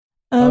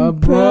I'm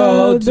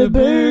proud to be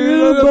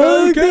a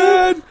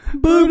American.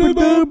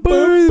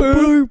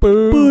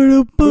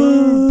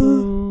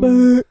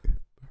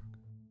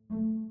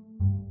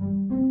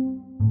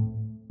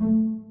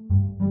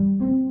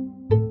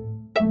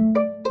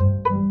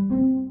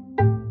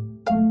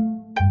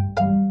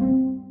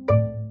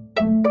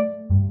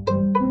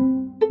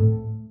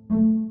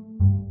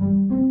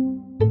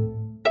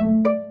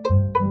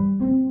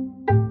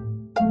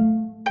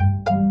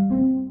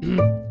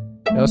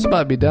 Yo, it's about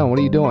to be done. What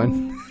are you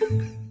doing?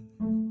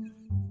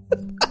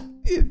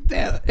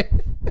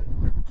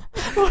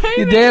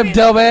 You damn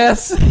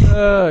dumbass.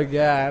 Oh,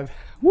 God.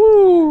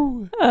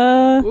 Woo.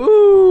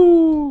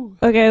 Woo.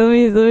 Okay, let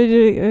me do.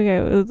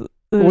 Okay.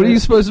 What are you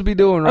supposed to be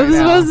doing right now? I'm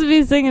supposed to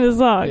be singing a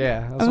song.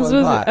 Yeah, that's I'm what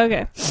supposed I thought. to.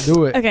 Okay.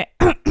 Do it. Okay.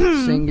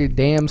 Sing your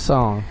damn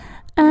song.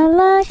 I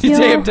like You your...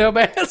 damn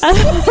dumbass.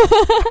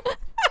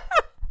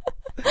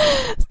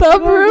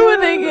 Stop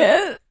ruining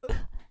it.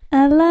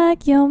 I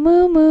like your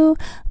moo-moo,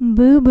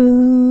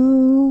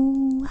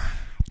 boo-boo.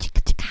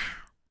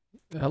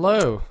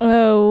 Hello.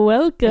 Oh,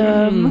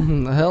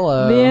 welcome.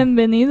 Hello.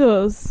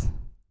 Bienvenidos.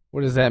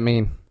 What does that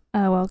mean?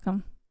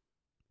 Welcome.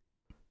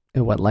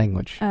 In what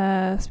language?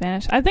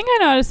 Spanish. I think I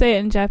know how to say it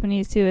in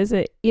Japanese, too. Is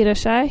it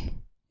irashai?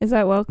 Is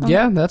that welcome?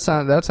 Yeah, that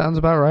sounds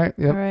about right.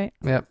 Yep. All right.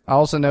 Yep. I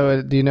also know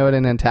it. Do you know it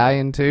in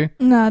Italian, too?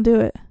 No, do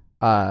it.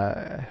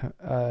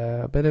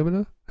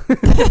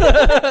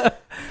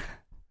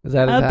 Is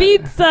that a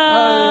pizza?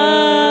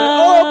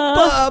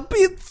 Oppa,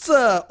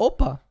 pizza.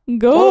 Oppa.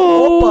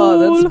 Go.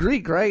 Oppa. That's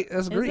Greek, right?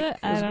 That's Greek. Is it?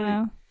 That's I don't Greek.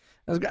 know.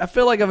 I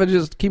feel like if I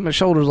just keep my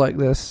shoulders like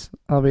this,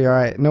 I'll be all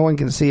right. No one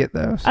can see it,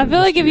 though. So I feel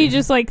like if you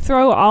just like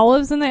throw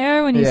olives in the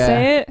air when you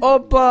say it.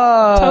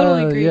 Oppa.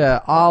 Totally Greek. Yeah,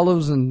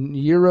 olives and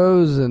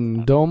gyros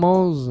and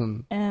domos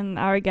and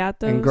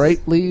arigatos. and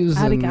grape leaves.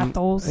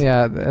 Arigatos. And,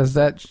 yeah, is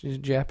that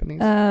Japanese?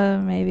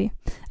 Maybe.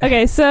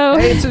 Okay, so...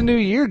 Hey, it's a new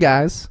year,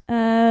 guys.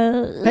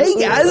 Hey,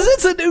 guys,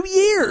 it's a new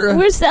year.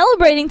 We're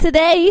celebrating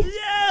today.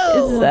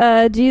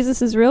 Yeah. It's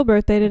Jesus' real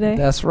birthday today.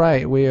 That's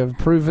right. We have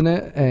proven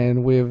it,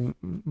 and we've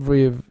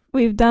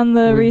done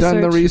the research.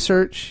 done the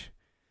research.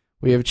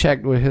 We have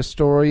checked with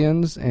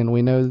historians, and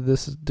we know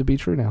this is to be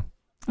true now.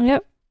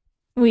 Yep.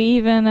 We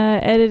even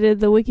edited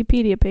the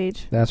Wikipedia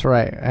page. That's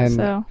right. And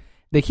so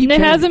they keep.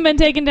 It hasn't been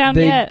taken down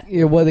yet.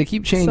 Yeah, well, they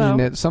keep changing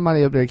it.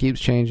 Somebody up there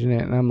keeps changing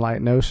it, and I'm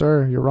like, no,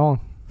 sir, you're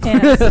wrong.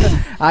 Yeah.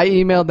 I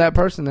emailed that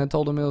person and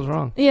told him it was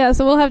wrong. Yeah,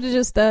 so we'll have to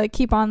just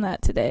keep on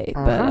that today.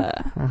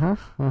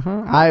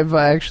 I've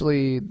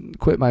actually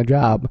quit my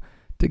job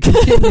to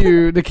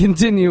continue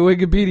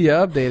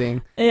Wikipedia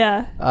updating.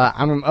 Yeah.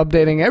 I'm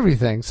updating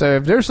everything. So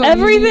if there's something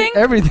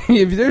everything,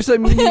 if there's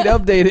something you need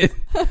updated,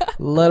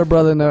 let a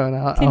brother know, and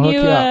I'll hook you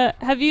up.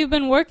 Have you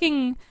been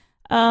working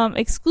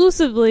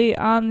exclusively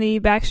on the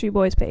Backstreet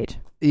Boys page?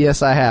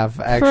 Yes, I have,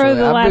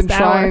 actually. I've been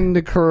trying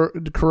to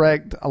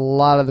correct a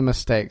lot of the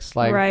mistakes.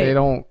 Like,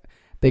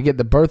 they get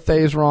the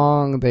birthdays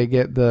wrong. They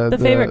get the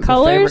favorite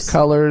colors. The favorite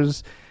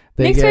colors.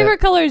 Nick's favorite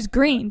color is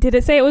green. Did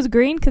it say it was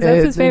green? Because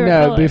that's his favorite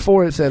color. No,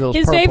 before it said it was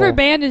his purple. favorite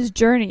band is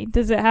Journey.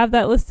 Does it have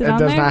that listed on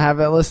there? It does not have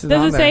that listed on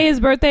there. Does it say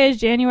his birthday is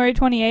January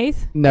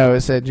 28th? No,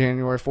 it said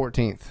January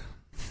 14th.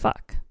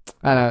 Fuck.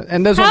 I know.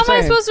 And that's How what I'm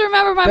am I supposed to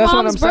remember my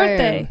mom's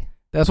birthday?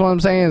 That's what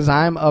I'm saying is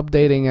I'm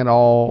updating it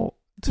all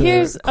to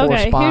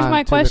correspond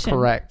my question.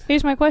 Correct.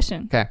 Here's my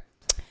question. Okay.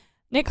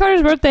 Nick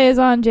Carter's birthday is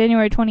on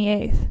January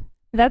 28th.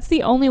 That's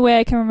the only way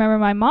I can remember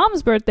my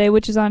mom's birthday,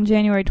 which is on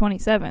January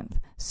 27th.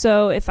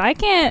 So if I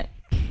can't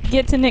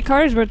get to Nick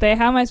Carter's birthday,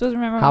 how am I supposed to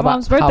remember my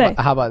mom's birthday?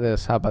 How about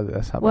this? How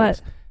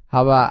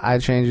about I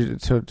change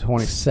it to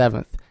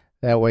 27th?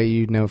 That way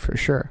you know for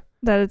sure.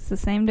 That it's the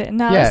same day.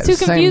 No, it's too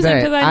confusing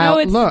because I know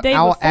it's the day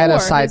before. I'll add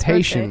a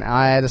citation. I'll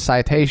add a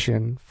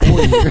citation for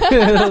you.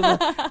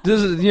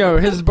 This is,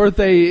 his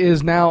birthday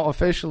is now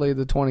officially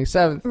the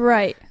 27th.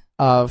 Right.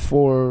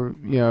 For,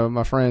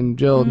 my friend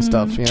Jill and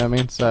stuff, you know what I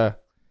mean? So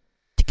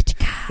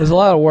there's a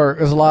lot of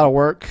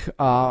work.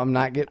 I'm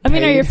not getting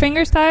paid. Are your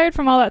fingers tired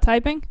from all that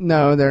typing?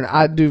 No,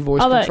 I do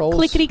voice all controls. That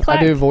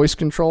clickety-clack? I do voice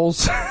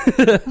controls,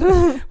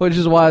 which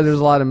is why there's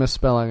a lot of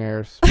misspelling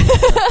errors.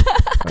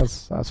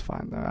 That's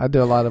fine though. I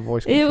do a lot of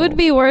voice controls. It would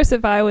be worse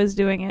if I was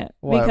doing it.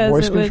 What, because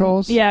voice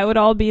controls? Yeah, it would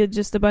all be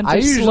just a bunch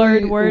of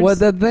slurred words. Well,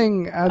 the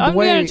thing, I'm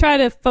going to try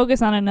to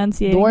focus on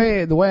enunciating.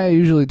 The way I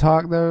usually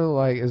talk though,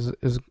 like is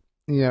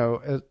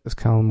it's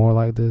kind of more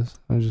like this.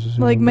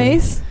 Like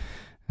Mace.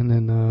 And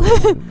then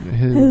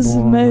his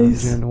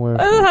Mace.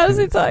 How does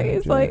he talk?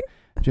 He's like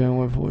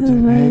January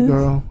 14th. Hey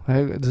girl,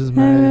 hey, this is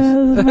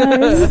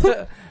Mace.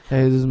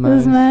 Hey, this is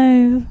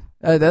Mace.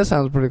 That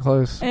sounds pretty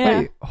close.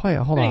 Yeah. Wait,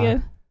 hold pretty on.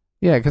 Good.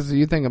 Yeah, because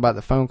you think about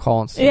the phone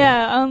call and stuff.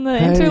 Yeah, on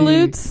the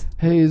interludes.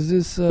 Hey, is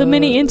this... the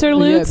mini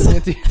interludes? Yeah,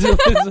 the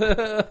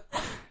interludes.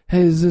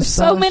 Hey, is this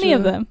so many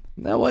of them.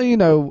 Well, that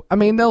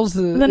was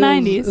the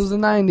 90s. It was the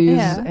 90s.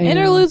 Yeah, and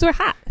interludes were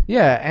hot.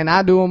 Yeah, and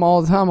I do them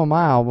all the time on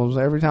my albums.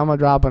 Every time I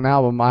drop an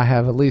album, I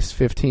have at least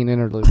 15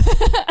 interludes.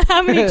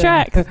 How many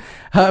tracks?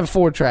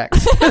 4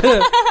 tracks.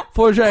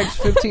 4 tracks,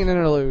 15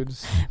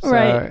 interludes. So,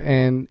 right.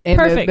 And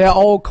they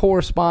all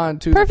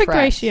correspond to the tracks. Perfect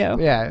ratio.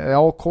 Yeah, they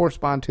all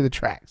correspond to the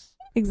tracks.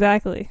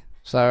 Exactly.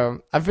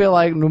 So I feel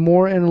like the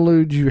more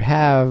interludes you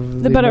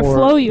have, the better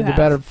flow you have. The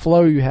better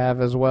flow you have,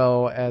 as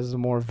well as the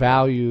more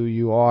value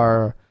you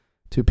are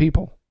to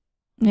people.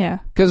 Yeah.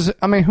 Because,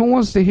 I mean, who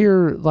wants to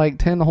hear like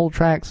 10 whole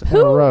tracks in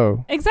a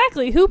row?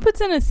 Exactly. Who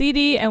puts in a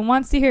CD and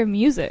wants to hear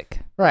music?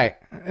 Right.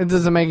 It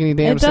doesn't make any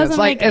damn sense.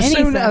 Like, as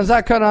soon as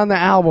I cut on the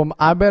album,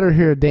 I better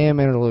hear a damn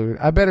interlude.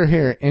 I better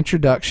hear an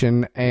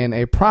introduction and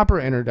a proper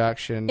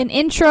introduction. An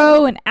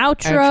intro, an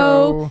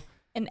outro,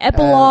 an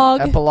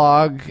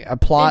epilogue. A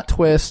plot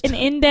twist. An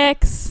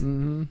index.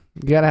 Mm-hmm.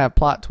 You gotta have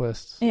plot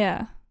twists.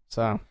 Yeah.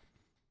 So.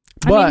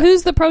 I mean,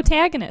 who's the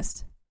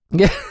protagonist?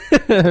 Yeah.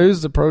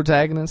 Who's the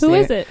protagonist? Who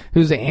is it?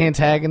 Who's the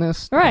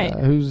antagonist? Right.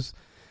 Who's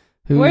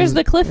Where's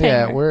the cliffhanger?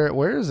 Yeah,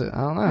 where is it?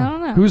 I don't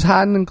know. Who's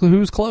hiding in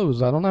whose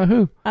clothes? I don't know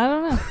who. I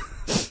don't know.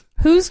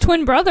 Whose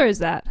twin brother is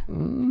that?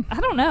 I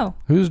don't know.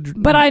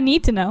 But I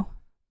need to know.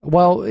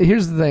 Well,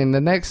 here's the thing.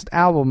 The next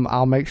album,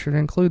 I'll make sure to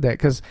include that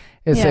because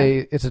it's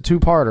a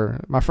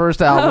 2-parter. My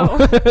first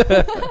album,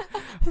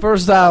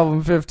 first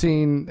album,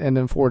 15, and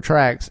then 4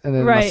 tracks, and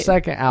then my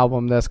second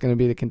album, that's going to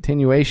be the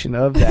continuation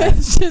of that.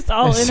 It's just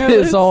all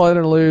interludes. It's all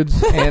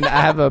interludes, and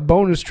I have a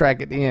bonus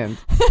track at the end.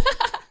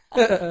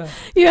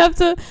 You have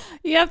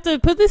to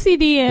put the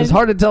CD in. It's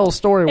hard to tell a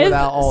story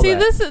without all that.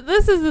 See,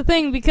 this is the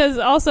thing, because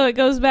also it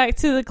goes back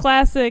to the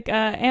classic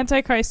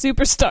Antichrist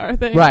Superstar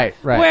thing. Right.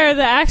 Where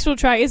the actual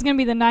track is going to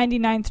be the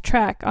 99th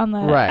track on the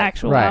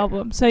actual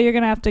album. So you're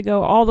going to have to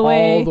go all the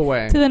way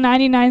to the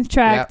 99th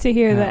track to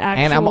hear the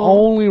actual And I'm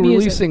only music.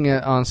 releasing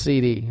it on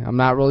CD. I'm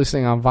not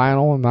releasing it on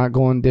vinyl. I'm not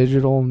going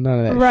digital. None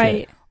of that shit.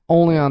 Right.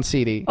 Only on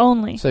CD.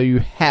 Only. So you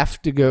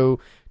have to go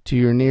to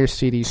your nearest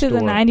CD store. To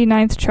the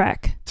 99th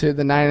track. To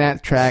the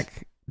 99th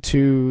track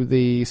to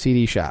the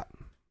CD shop.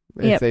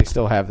 If they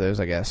still have those,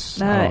 I guess.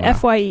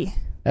 FYE.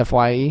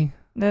 FYE?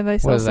 Do they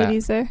sell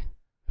CDs there?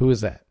 Who is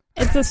that?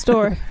 It's a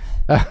store.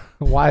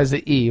 Why is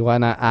it E? Why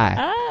not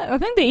I? I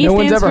think the E no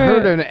stands one's ever for,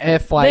 heard of an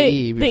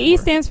FYE before. The E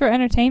stands for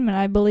entertainment,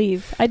 I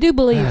believe. I do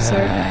believe,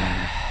 sir.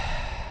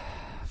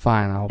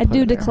 Fine, I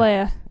do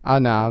declare. Oh,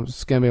 no,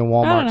 it's going to be a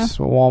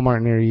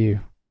Walmart near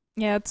you.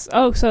 Yeah,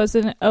 so it's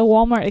a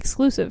Walmart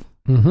exclusive.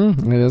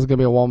 Mm-hmm. It is going to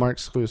be a Walmart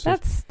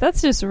exclusive.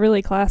 That's just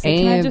really classic.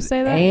 Can I just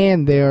say that?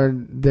 And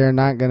they're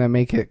not going to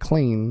make it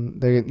clean.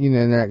 They're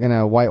not going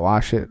to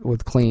whitewash it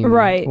with clean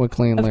lyrics.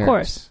 Of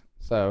course.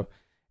 So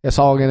it's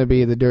all going to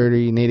be the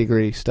dirty,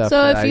 nitty-gritty stuff.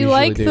 So if you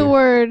like the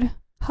word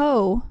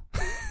hoe,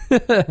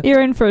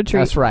 you're in for a treat.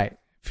 That's right.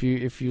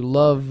 If you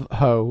love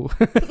hoe,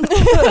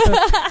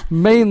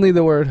 mainly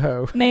the word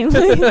hoe.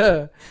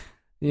 Mainly.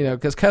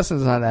 Because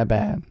cussing's not that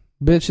bad.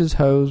 Bitches,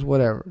 hoes,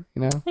 whatever.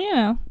 What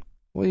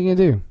are you going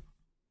to do?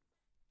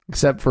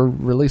 Except for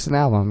release an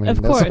album. I mean,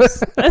 of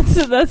course.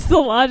 That's the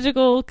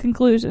logical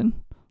conclusion.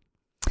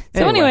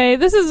 So anyway,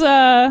 this is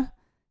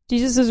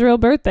Jesus' real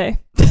birthday.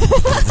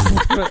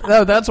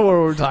 No, that's what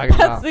we're talking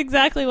about. That's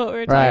exactly what we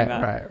were talking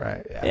about.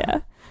 Right. Yeah.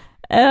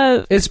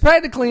 It's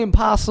practically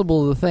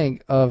impossible to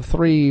think of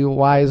 3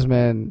 wise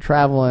men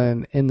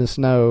traveling in the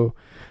snow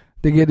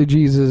to get to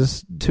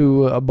Jesus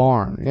to a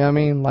barn. You know what I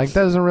mean? Like,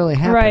 that doesn't really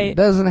happen. Right.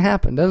 Doesn't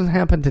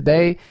happen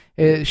today.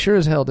 It sure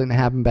as hell didn't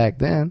happen back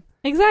then.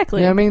 Exactly.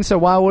 You know what I mean? So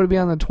why would it be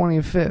on the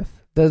 25th?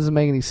 Doesn't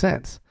make any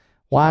sense.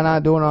 Why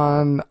not do it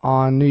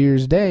on New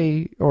Year's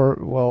Day? Or,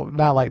 well,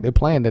 not like they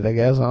planned it, I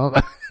guess. I don't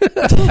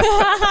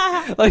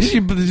know. Like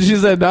she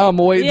said, no, I'm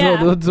going to wait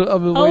until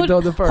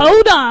the 1st.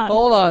 Hold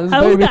on.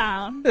 Hold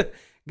on.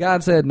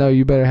 God said, no,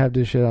 you better have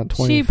this shit on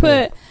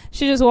 25th.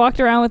 She just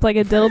walked around with like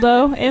a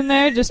dildo in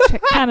there, just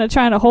kind of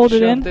trying to hold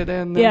it in. Shoved it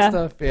in and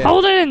stuff. Yeah.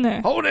 Hold it in there.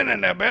 Hold it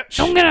in there, bitch.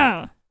 Don't get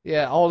out.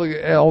 Yeah, all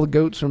the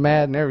goats are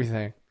mad and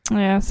everything.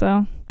 Yeah,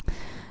 so.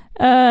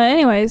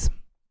 Anyways,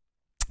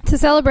 to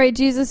celebrate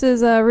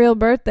Jesus' real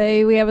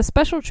birthday, we have a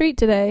special treat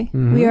today.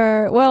 Mm-hmm. We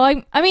are,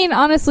 I mean,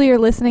 honestly, you're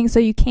listening, so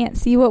you can't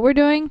see what we're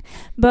doing,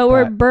 but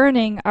we're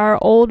burning our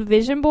old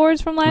vision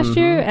boards from last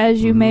year,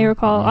 as you may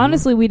recall.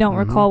 Honestly, we don't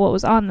recall what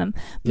was on them,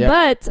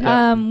 but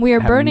we are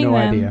burning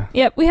them. Idea.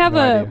 Yep, we have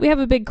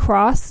a big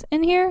cross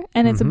in here,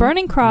 and it's a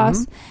burning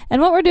cross.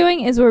 And what we're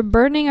doing is we're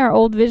burning our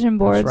old vision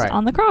boards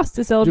on the cross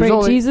to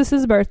celebrate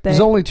Jesus' birthday. There's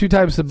only 2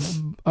 types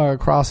of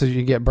crosses.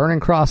 You get burning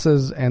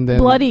crosses and then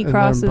bloody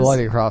crosses.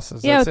 Bloody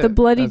crosses. Yeah, with the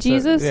bloody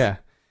Jesus. Yeah.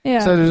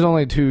 So there's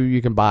only 2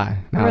 you can buy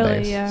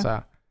nowadays. Really, yeah.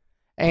 So,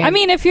 I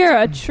mean, if you're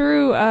a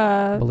true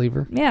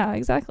believer. Yeah,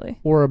 exactly.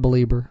 Or a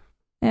believer.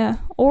 Yeah,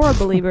 or a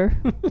believer.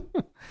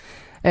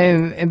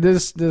 and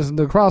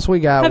the cross we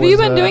got. Have you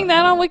been doing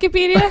that on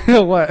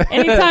Wikipedia? What?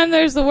 Anytime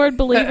there's the word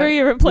believer,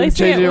 you're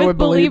replacing it with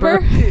believer.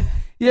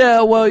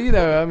 Yeah, well,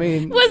 I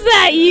mean, was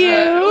that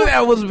you?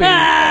 That was me.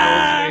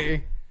 That was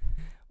me.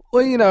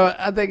 Well,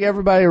 I think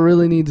everybody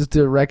really needs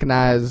to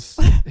recognize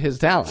his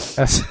talent.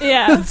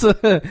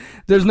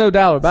 There's no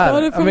doubt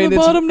about it. I mean,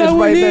 it's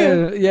right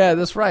there. Yeah,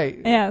 that's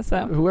right. Yeah,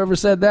 so whoever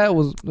said that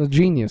was a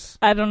genius.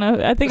 I don't know.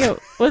 I think it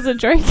was a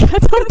Drake. I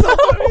don't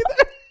know.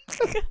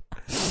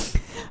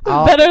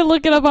 Better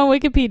look it up on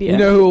Wikipedia. You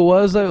know who it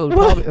was? It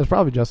was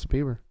probably Justin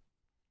Bieber.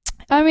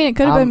 I mean, it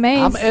could have been Mace.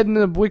 I'm editing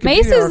the Wikipedia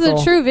Mace is article.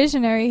 the true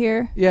visionary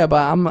here. Yeah,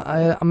 but I'm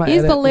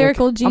He's the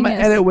lyrical genius. I'm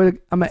gonna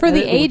edit for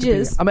the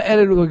ages. I'm gonna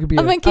edit Wikipedia.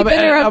 I'm gonna keep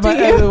interrupting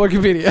you. I'm gonna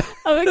edit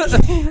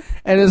Wikipedia.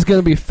 And it's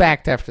gonna be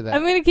fact after that.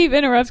 I'm gonna keep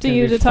interrupting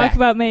you to talk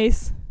about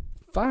Mace.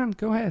 Fine,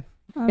 go ahead.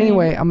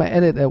 Anyway, I'm gonna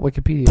edit that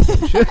Wikipedia.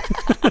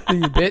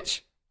 You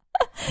bitch.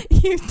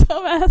 You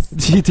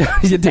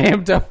dumbass. You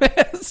damn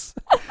dumbass.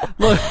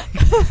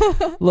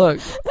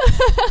 Look.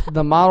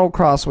 The model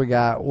cross we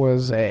got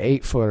was an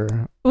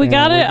 8-footer. We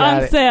got it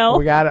on sale.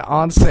 We got it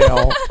on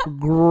sale.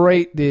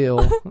 Great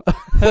deal.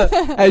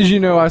 As you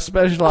know, I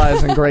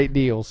specialize in great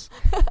deals,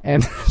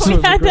 and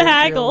we had to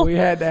haggle. Deal. We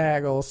had to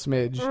haggle a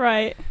smidge,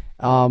 right?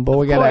 But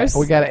we got an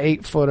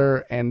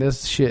 8-footer, and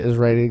this shit is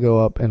ready to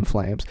go up in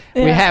flames.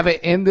 Yeah. We have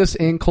it in this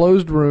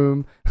enclosed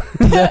room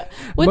with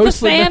the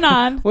fan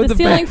on, with the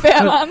ceiling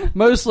fan on,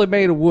 mostly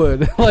made of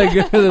wood. like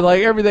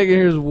everything in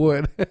here is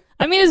wood.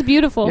 I mean, it's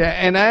beautiful. Yeah,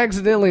 and I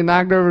accidentally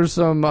knocked over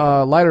some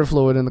lighter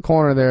fluid in the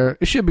corner there.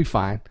 It should be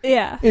fine.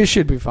 Yeah, it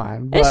should be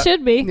fine. It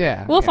should be.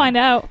 Yeah, we'll find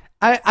out.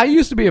 I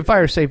used to be a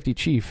fire safety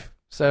chief.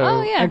 So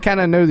I kind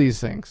of know these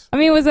things. I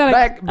mean, was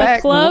that a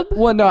club?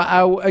 Well, no,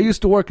 I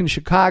used to work in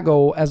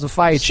Chicago as a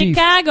fire chief.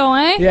 Chicago,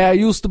 eh? Yeah, I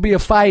used to be a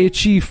fire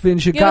chief in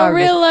Chicago.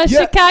 You're a real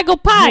Chicago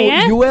pie,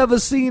 eh? You ever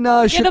seen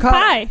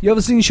Chicago? You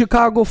ever seen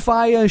Chicago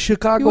Fire and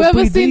Chicago You ever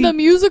PD? seen the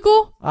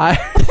musical? I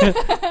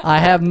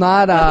have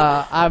not.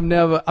 I've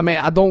never. I mean,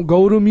 I don't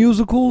go to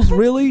musicals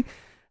really.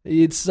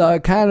 It's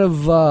kind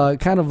of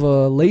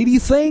a lady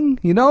thing,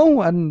 you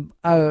know, and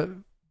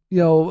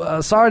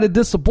sorry to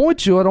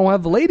disappoint you. I don't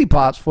have the lady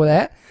parts for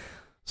that.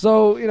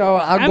 So,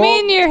 I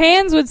mean, your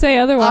hands would say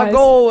otherwise.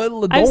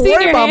 Don't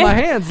worry about my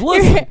hands.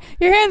 Listen.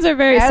 Your hands are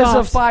very soft. As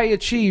a fire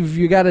chief,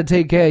 you got to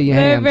take care of your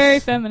hands. They're very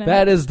feminine.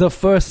 That is the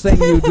first thing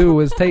you do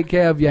is take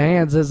care of your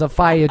hands as a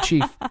fire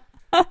chief.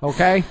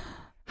 Okay?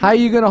 How are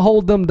you going to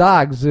hold them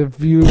dogs if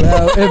your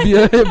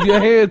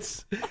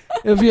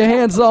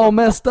hands all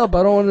messed up?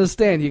 I don't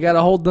understand. You got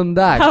to hold them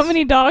dogs. How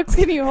many dogs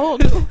can you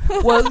hold?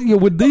 Well,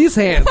 with these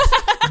hands.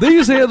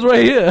 These hands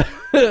right here.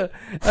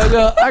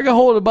 I can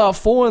hold about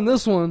 4 in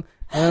this one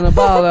and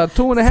about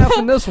 2.5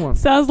 in this one.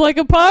 Sounds like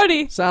a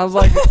party. Sounds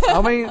like,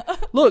 I mean,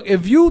 look,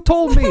 if you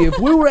told me, if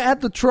we were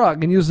at the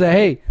truck and you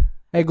say,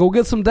 hey, go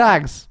get some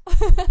dogs,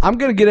 I'm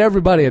going to get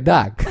everybody a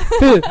dog.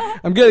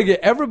 I'm going to get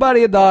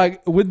everybody a dog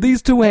with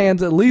these 2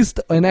 hands, at least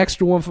an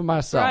extra one for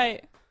myself.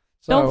 Right.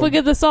 So, don't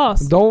forget the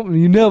sauce.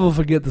 You never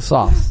forget the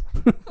sauce.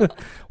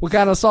 What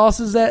kind of sauce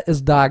is that? It's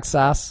dog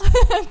sauce.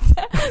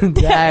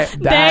 Dag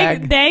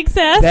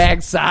sauce.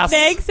 Dag sauce.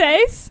 Dag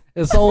sauce.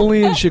 It's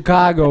only in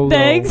Chicago.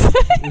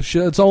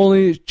 It's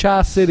only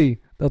Chi-City.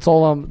 That's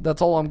all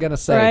I'm gonna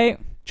say. Right.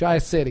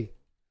 Chi-City.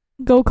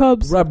 Go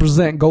Cubs.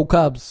 Represent. Go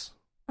Cubs.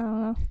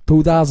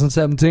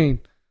 2017.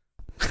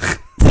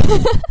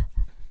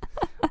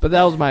 But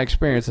that was my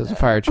experience as a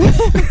fire chief.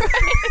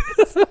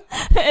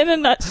 In a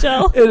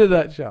nutshell.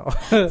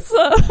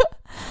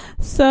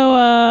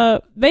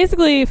 So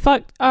basically,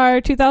 fuck our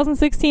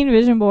 2016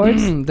 vision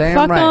boards. Damn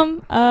fuck right.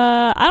 them.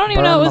 I don't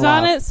even know what was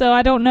on it, so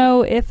I don't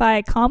know if I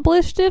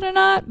accomplished it or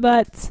not.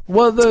 But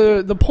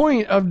the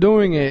point of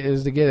doing it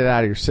is to get it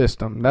out of your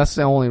system. That's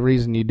the only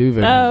reason you do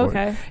vision boards.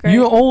 Okay. Great.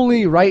 You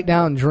only write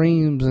down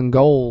dreams and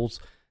goals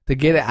to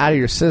get it out of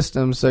your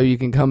system so you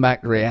can come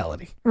back to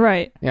reality.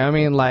 Right. You know what I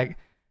mean? Like,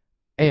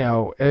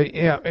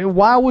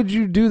 why would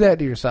you do that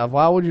to yourself?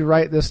 Why would you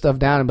write this stuff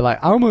down and be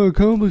like, I'm going to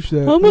accomplish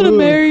that. I'm going to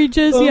marry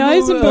Jesse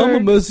Eisenberg. I'm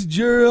going to message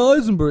Jerry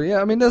Eisenberg.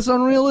 Yeah, I mean, that's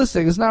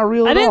unrealistic. It's not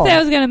real at all. I didn't say I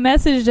was going to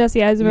message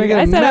Jesse Eisenberg.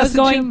 I said I was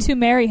going to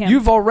marry him.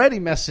 You've already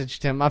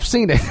messaged him. I've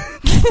seen it.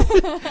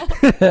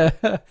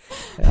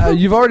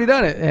 You've already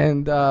done it.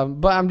 And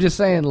but I'm just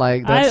saying,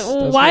 like, that's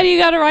why do you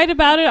got to write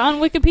about it on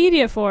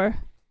Wikipedia for?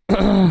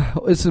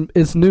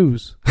 It's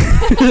news.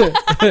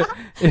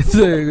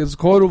 It's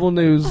quotable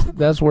news.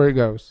 That's where it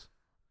goes.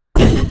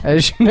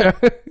 As you know,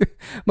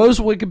 most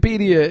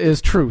Wikipedia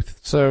is truth.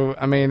 So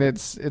I mean,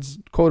 it's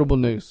quotable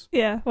news.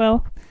 Yeah.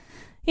 Well,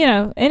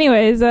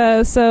 anyways,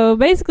 so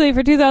basically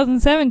for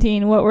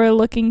 2017, what we're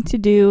looking to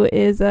do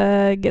is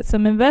get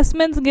some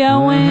investments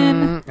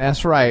going.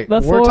 That's right.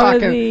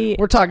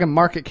 We're talking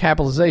market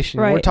capitalization.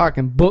 Right. We're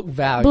talking book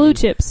value. Blue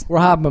chips. We're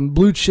having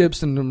blue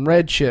chips and them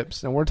red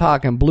chips, and we're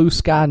talking blue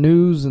sky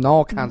news and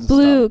all kinds of stuff.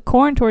 Blue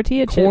corn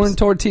tortilla chips. Corn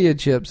tortilla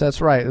chips. That's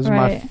right. Those are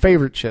my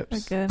favorite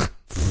chips. They're good.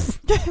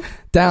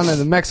 Down in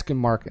the Mexican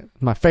market.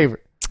 My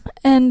favorite.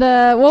 And,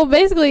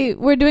 basically,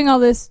 we're doing all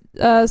this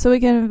so we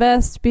can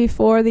invest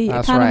before the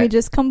economy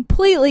just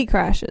completely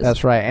crashes.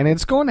 That's right. And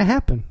it's going to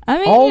happen. I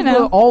mean,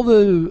 all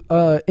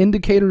the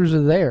indicators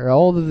are there.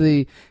 All of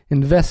the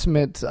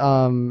investment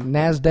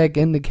NASDAQ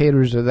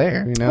indicators are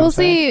there. You know. Well,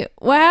 see,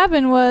 what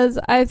happened was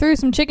I threw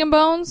some chicken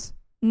bones.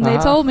 And they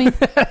told me.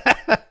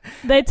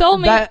 They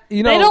told me.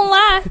 They don't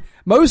lie.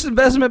 most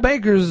investment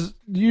bankers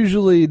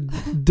usually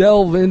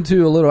delve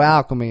into a little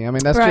alchemy. I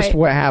mean, that's just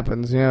what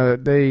happens. You know,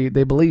 they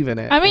believe in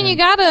it. I mean, you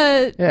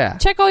gotta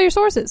check all your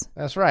sources.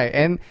 That's right.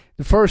 And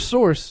the first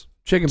source,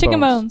 chicken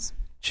bones.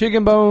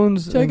 Chicken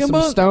bones, and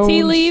some stones.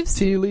 Tea leaves.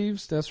 Tea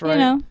leaves, that's right. You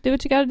know, do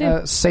what you gotta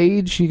do.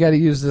 Sage, you gotta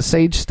use the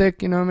sage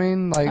stick, you know what I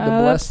mean? Like, to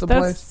bless the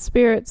place. That's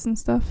spirits and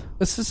stuff.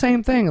 It's the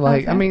same thing.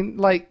 Like, I mean,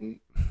 like,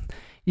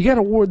 you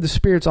gotta ward the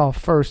spirits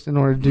off first in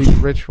order to do your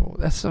ritual.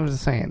 That's what I'm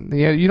saying.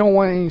 You don't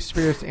want any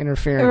spirits to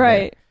interfere in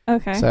right.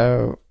 Okay.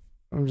 So,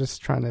 I'm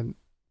just trying to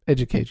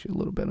educate you a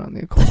little bit on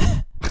the occult.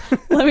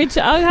 Let me.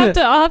 I'll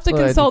have to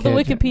consult the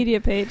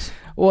Wikipedia page.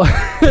 Well,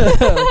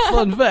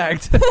 fun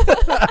fact.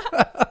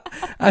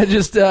 I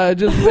just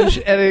finished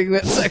editing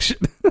that section.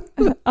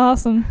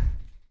 Awesome.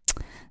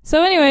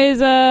 So, anyways,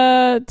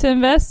 to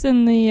invest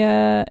in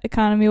the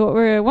economy,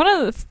 one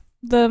of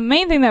the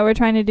main thing that we're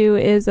trying to do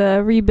is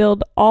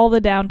rebuild all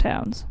the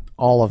downtowns.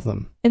 All of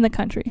them in the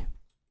country.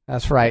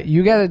 That's right.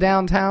 You got a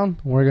downtown,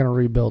 we're gonna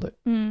rebuild it.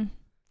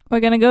 We're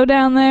gonna go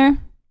down there.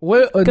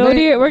 We're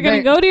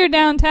gonna go to your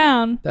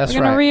downtown. That's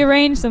we're gonna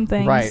rearrange some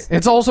things. Right.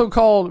 It's also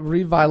called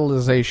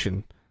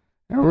revitalization.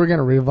 And we're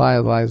gonna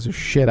revitalize the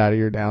shit out of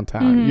your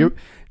downtown.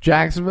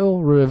 Jacksonville,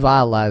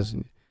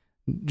 revitalizing.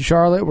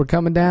 Charlotte, we're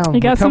coming down.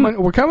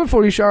 We're coming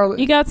for you, Charlotte.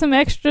 You got some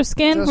extra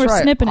skin? That's we're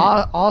right. snipping it.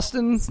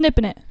 Austin,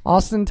 snipping it.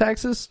 Austin,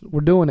 Texas, we're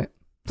doing it.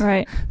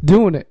 Right.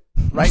 Doing it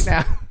right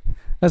now.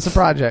 That's a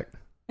project.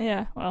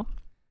 Yeah. Well.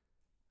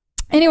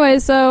 Anyway,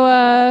 so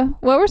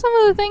what were some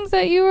of the things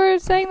that you were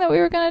saying that we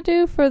were going to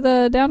do for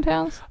the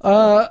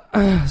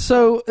downtowns?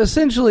 So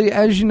essentially,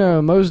 as you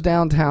know, most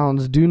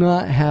downtowns do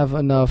not have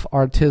enough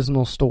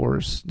artisanal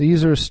stores.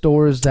 These are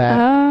stores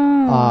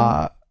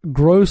that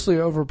grossly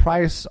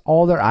overprice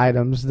all their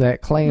items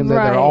that claim that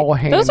they're all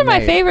handmade. Those are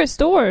my favorite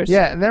stores.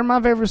 Yeah, they're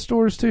my favorite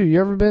stores too.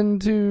 You ever been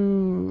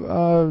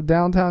to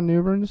downtown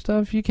New Bern and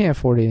stuff? You can't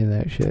afford any of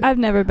that shit. I've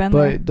never been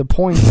there. But the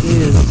point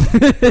is,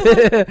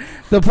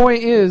 the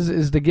point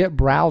is to get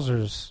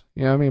browsers.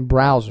 You know what I mean?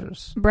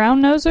 Browsers.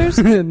 Brown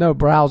nosers? No,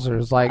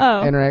 browsers like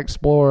Internet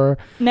Explorer,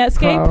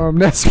 Netscape.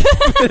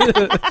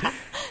 Netscape.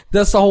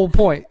 That's the whole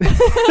point.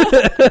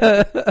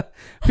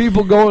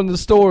 People go in the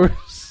stores.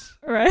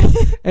 Right.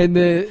 And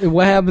then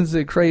what happens?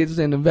 It creates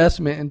an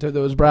investment into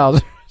those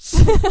browsers,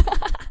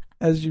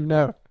 as you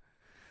know.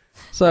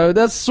 So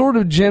that's sort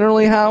of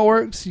generally how it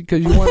works,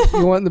 because you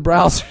want the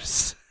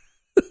browsers.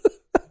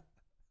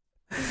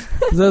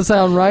 Does that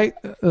sound right?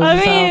 Does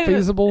that sound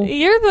feasible?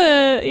 You're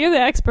the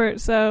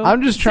expert, so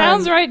I'm just trying.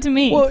 Sounds right to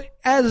me. Well,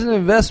 as an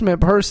investment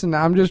person,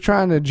 I'm just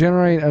trying to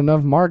generate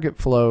enough market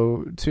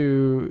flow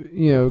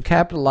to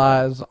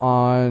capitalize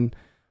on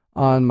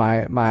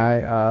my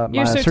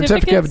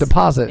certificate of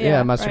deposit.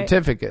 Yeah, my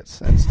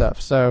certificates and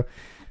stuff. So,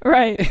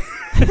 right.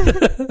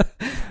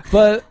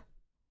 But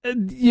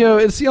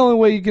it's the only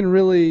way you can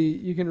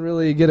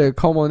really get a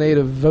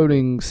cumulative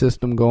voting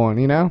system going.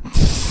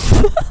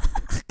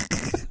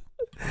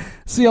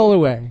 It's the only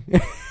way.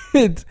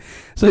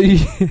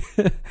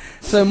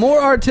 So more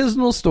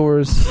artisanal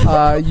stores.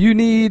 You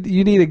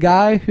need a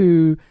guy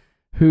who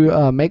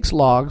makes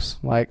logs,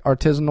 like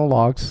artisanal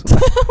logs.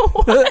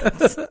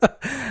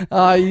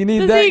 You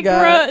need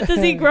guy. Does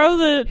he grow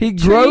the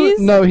trees? Grows?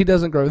 No, he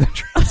doesn't grow the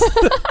trees.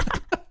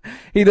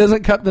 He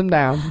doesn't cut them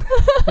down.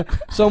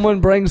 Someone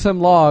brings him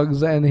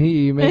logs and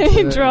he makes.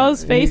 He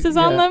draws faces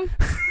on them.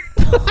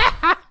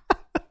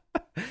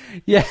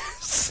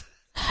 Yes.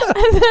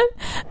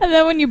 And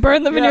then when you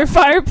burn them in your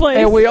fireplace,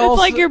 it's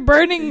like you're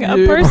burning a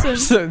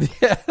person.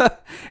 Yeah.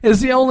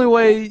 It's the only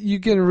way you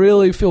can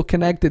really feel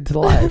connected to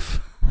life.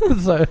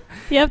 So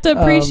you have to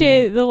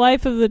appreciate the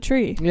life of the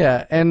tree.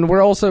 Yeah, and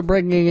we're also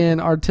bringing in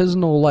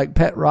artisanal like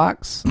pet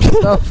rocks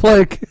stuff.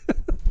 Like,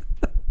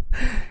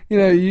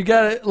 you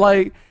got it.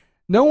 Like,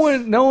 no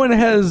one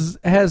has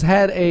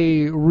had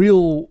a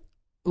real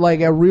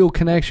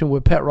connection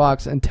with pet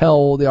rocks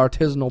until the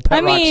artisanal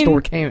pet rock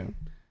store came.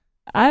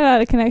 I've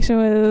had a connection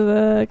with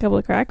a couple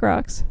of crack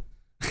rocks.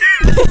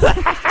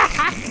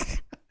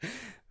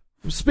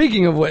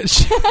 Speaking of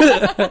which,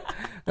 it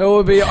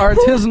would be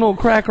artisanal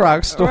crack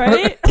rock store.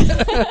 Right?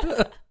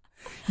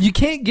 You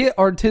can't get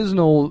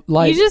artisanal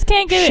you just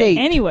can't get shaped.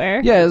 It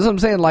anywhere. Yeah, that's what I'm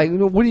saying. Like,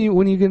 when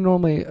you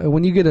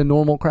get a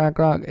normal crack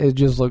rock, it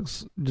just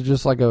looks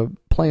just like a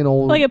plain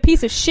old, like a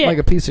piece of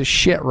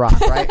shit, rock,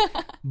 right?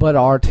 But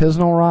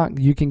artisanal rock,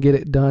 you can get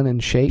it done in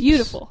shapes.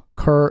 Beautiful.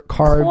 Carved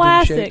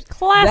in shapes.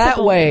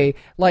 Classical. That way,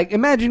 like,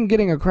 imagine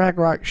getting a crack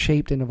rock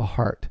shaped into a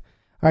heart.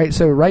 All right,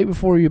 so right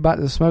before you're about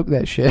to smoke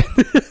that shit,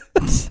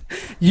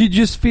 you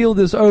just feel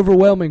this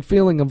overwhelming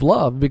feeling of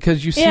love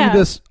because you see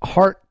this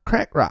heart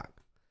crack rock.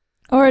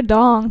 Or a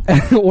dong.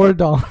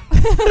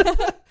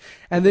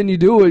 And then you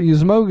do it, you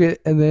smoke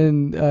it, and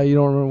then you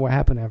don't remember what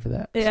happened after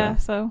that. Yeah,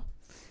 so.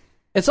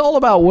 It's all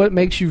about what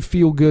makes you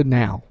feel good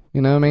now.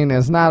 You know what I mean?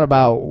 It's not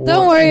about...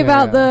 Don't worry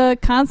about the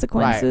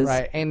consequences.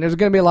 Right. And there's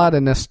going to be a lot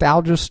of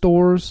nostalgia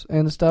stores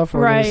and stuff.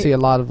 We're going to see a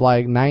lot of,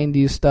 like,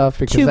 90s stuff.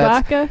 Because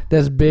Chewbacca.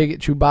 That's big at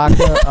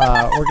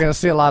Chewbacca. We're going to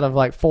see a lot of,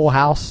 like, Full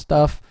House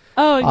stuff.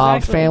 Oh,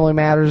 exactly. Family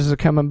Matters is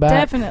coming back.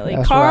 Definitely.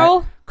 That's Carl.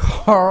 Right.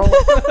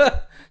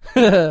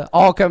 Carl.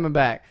 All coming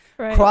back.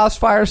 Right.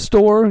 Crossfire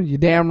Store, you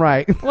damn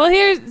right. Well,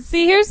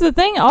 here's the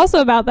thing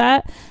also about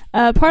that.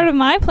 Part of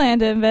my plan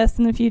to invest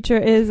in the future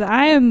is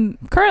I am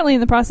currently in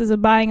the process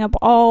of buying up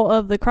all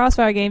of the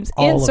Crossfire games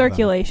All in of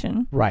circulation.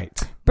 them. Right.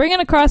 Bringing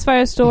a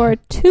Crossfire Store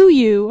to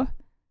you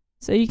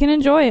so you can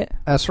enjoy it.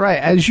 That's right.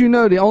 As you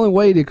know, the only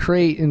way to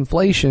create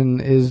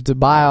inflation is to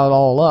buy it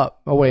all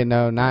up. Oh, wait,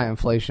 no, not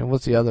inflation.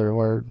 What's the other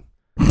word?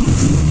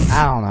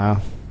 I don't know.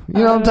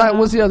 You know what I'm talking?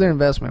 What's the other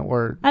investment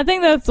word? I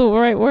think that's the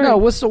right word. No,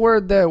 what's the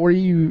word that where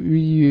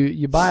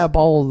you buy up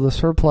all of the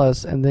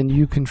surplus and then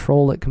you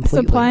control it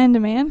completely? Supply and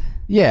demand?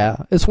 Yeah,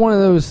 it's one of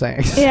those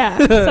things. Yeah,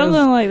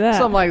 something like that.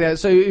 Something like that.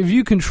 So if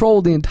you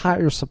control the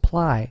entire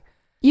supply,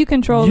 you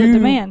control the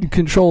demand. You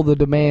control the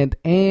demand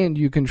and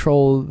you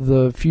control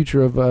the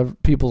future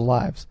of people's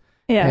lives.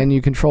 Yeah. And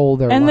you control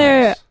their and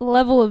lives. their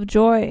level of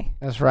joy.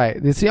 That's right.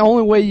 It's the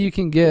only way you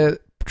can get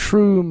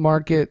true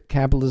market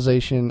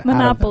capitalization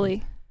Monopoly. out of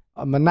them.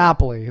 A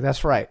monopoly.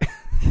 That's right.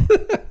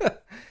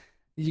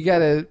 You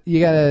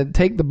gotta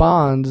take the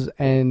bonds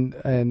and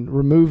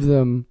remove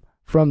them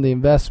from the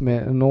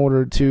investment in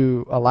order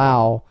to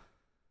allow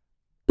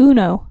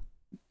Uno.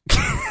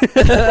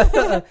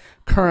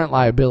 current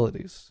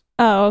liabilities.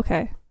 Oh,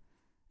 okay.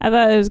 I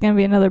thought it was going to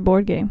be another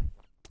board game.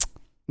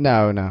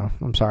 No,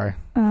 I'm sorry.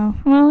 Oh,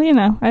 well,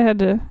 I had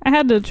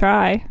to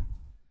try.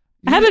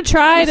 I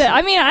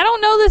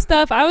don't know this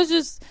stuff. I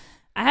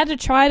had to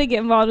try to get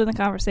involved in the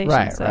conversation.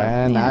 Right, so, right.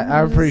 And I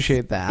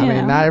appreciate that. I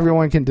mean, not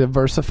everyone can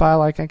diversify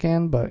like I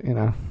can, but,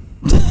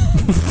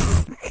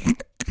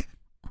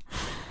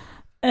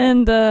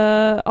 And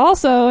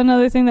also,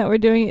 another thing that we're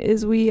doing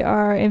is we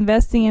are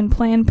investing in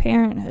Planned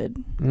Parenthood.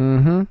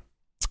 Mm-hmm.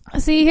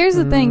 See, here's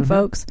the thing,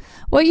 folks.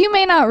 What you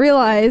may not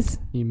realize...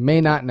 You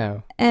may not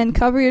know. And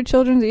cover your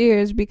children's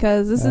ears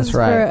because this is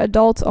for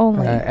adults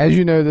only. As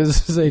you know,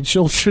 this is a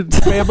children's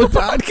family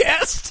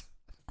podcast.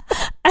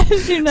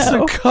 As you know.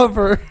 So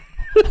cover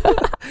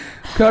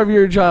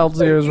your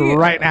child's ears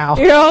right now.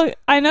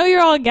 I know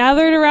you're all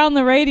gathered around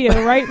the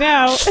radio right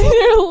now in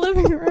your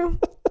living room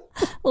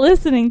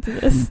listening to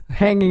this.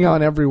 Hanging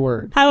on every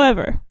word.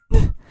 However,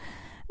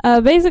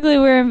 basically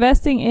we're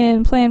investing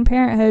in Planned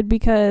Parenthood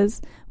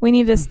because we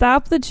need to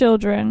stop the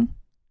children.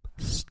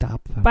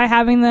 Stop them. By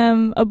having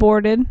them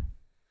aborted.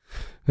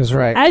 That's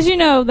right. As you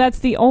know, that's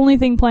the only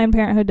thing Planned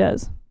Parenthood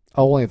does.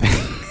 Only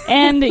thing.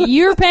 And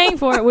you're paying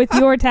for it with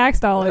your tax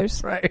dollars.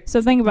 That's right.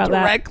 So think about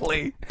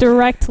Directly. that.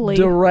 Directly.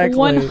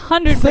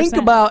 100%. Think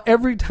about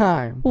every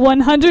time.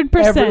 100%.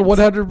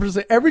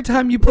 100%. Every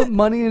time you put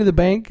money into the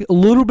bank, a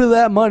little bit of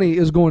that money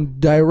is going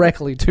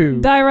directly to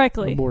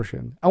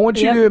abortion. I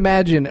want you to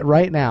imagine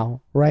right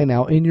now,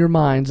 in your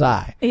mind's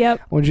eye.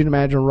 Yep. I want you to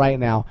imagine right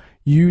now,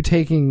 you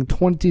taking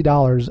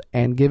 $20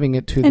 and giving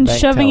it to the bank and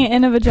shoving it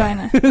in a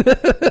vagina.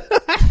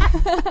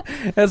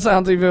 That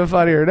sounds even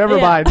funnier. Never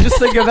mind. Just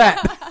think of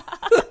that.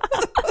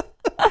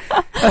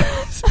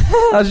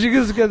 I was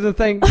just going to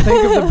think of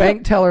the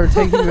bank teller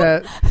taking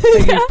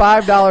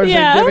 $5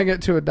 and giving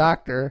it to a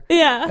doctor.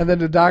 Yeah. And then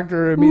the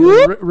doctor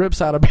immediately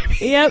rips out a baby.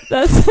 Yep,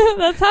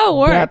 that's how it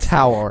works. That's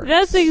how it works.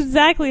 That's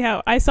exactly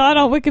how. I saw it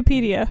on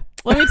Wikipedia.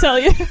 Let me tell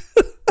you.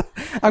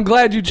 I'm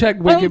glad you checked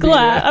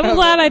Wikipedia. I'm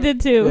glad I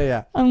did too.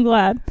 Yeah. I'm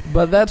glad.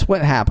 But that's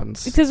what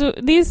happens. Because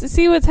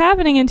see what's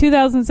happening in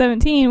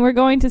 2017. We're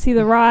going to see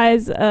the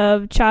rise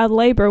of child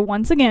labor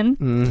once again.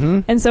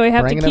 Mm-hmm. And so we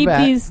have to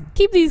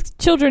keep these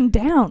children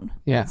down.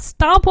 Yeah.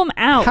 Stomp them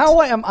out.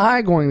 How am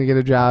I going to get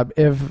a job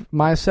if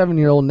my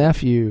 7-year-old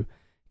nephew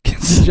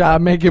gets a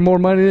job making more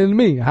money than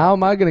me? How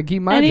am I going to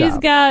keep my job? And he's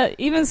got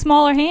even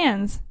smaller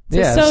hands.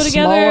 To sew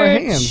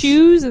together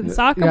shoes and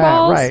soccer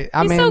balls. Right.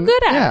 He's so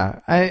good at it. Yeah.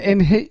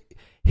 And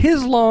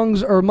his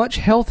lungs are much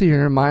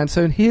healthier than mine,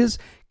 so his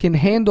can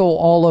handle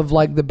all of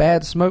the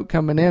bad smoke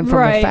coming in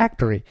from the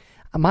factory.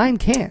 Mine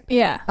can't.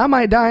 Yeah. I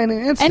might die in an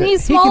instant. And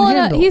he's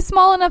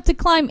small enough to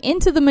climb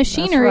into the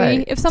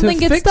machinery if something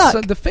gets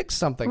stuck. To fix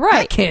something. Right.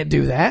 I can't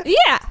do that.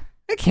 Yeah.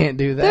 I can't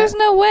do that. There's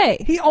no way.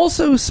 He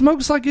also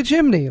smokes like a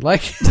chimney. I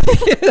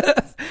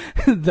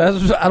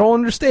don't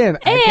understand.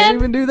 I can't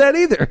even do that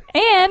either.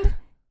 And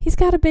he's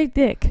got a big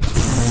dick.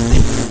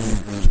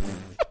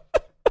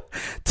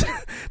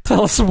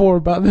 Tell us more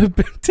about the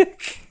big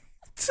dick.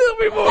 Tell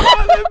me more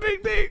about that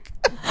big dick.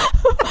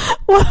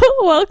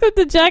 Welcome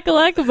to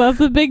Jack-a-Lack-a-Buff,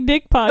 the Big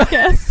Dick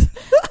Podcast.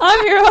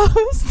 I'm your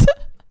host.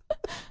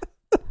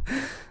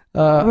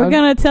 We're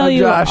going to tell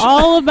you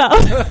all about...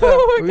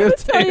 we're going to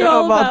tell you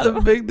all about the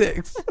big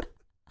dicks.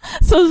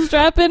 So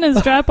strap in and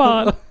strap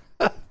on.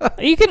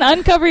 You can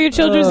uncover your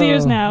children's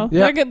ears now.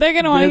 Yep. They're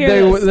going to want to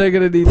hear this. They're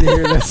going to need to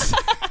hear this.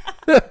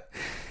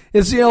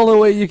 It's the only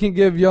way you can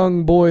give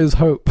young boys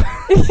hope.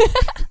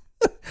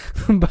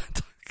 By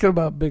talking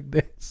about big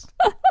dicks.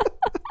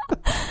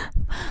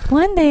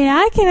 One day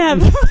I can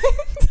have...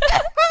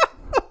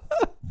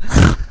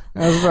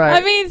 That's right.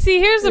 I mean, see,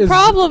 here's the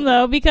problem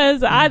though,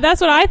 because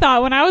that's what I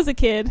thought when I was a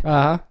kid.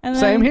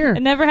 Same here.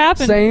 It never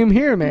happened. Same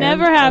here, man.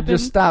 Never happened. It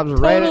just stops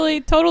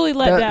right. Totally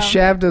let that down.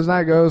 Shaft does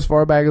not go as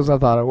far back as I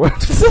thought it would.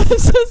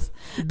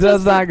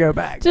 Does not go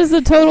back. Just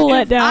a total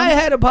letdown. I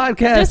had a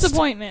podcast.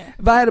 Disappointment.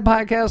 If I had a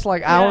podcast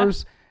like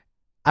ours,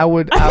 I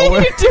would. You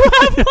do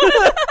have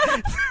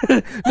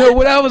one. No,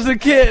 when I was a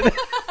kid.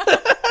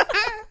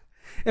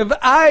 If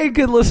I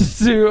could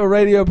listen to a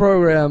radio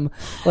program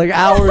like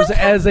ours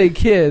as a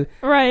kid,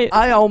 right?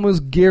 I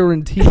almost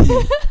guarantee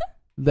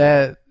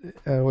that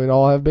we'd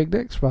all have big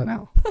dicks by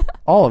now.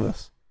 All of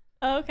us.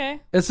 Okay.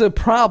 It's a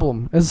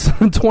problem. It's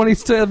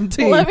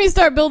 2017. Let me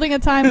start building a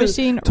time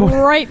machine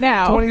right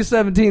now.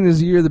 2017 is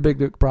the year of the big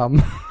dick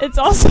problem. It's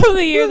also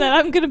the year that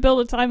I'm going to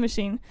build a time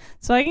machine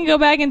so I can go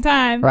back in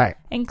time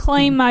and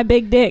claim my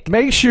big dick.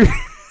 Make sure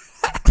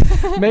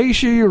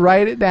you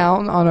write it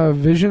down on a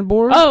vision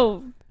board.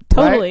 Oh,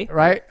 totally.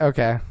 Right?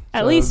 Okay.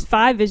 At least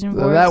 5 vision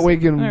boards. So that way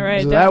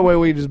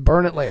we just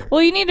burn it later.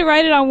 Well, you need to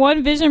write it on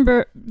one vision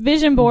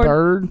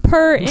board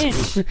per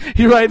inch.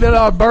 You write it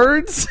on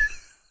birds?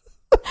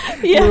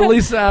 Yeah. You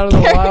release it out of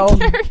the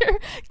wild.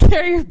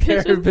 Carrier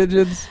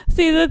pigeons.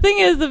 See, the thing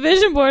is, the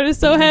vision board is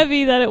so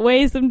heavy that it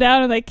weighs them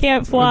down and they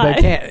can't fly.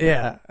 They can't,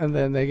 yeah. And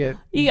then they get...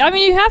 you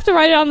have to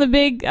write it on the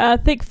big,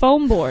 thick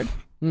foam board.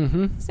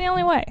 Mm-hmm. It's the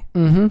only way.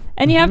 Mm-hmm.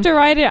 And you have to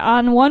write it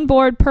on one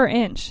board per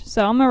inch.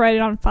 So I'm going to write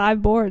it on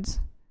 5 boards.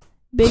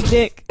 Big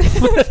dick. Getting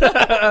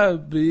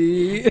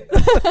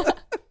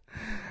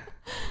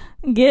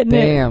it.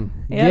 Damn.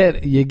 Yep.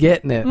 You're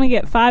getting it. I'm going to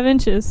get 5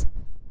 inches.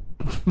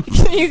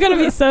 You're going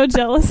to be so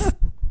jealous.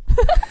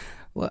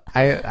 Well,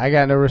 I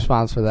got no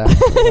response for that.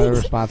 No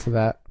response to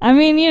that. I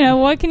mean,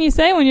 what can you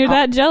say when you're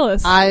that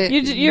jealous?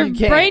 Your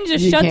brain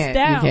just shuts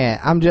down. You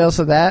can't. I'm jealous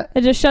of that.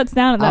 It just shuts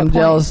down at that point. I'm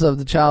jealous of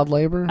the child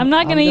labor. I'm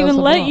not going to even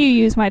let you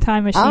use my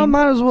time machine. I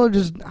might as well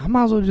just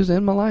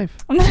end my life.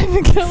 I'm not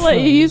even going to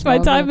let you use my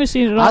time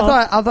machine at all.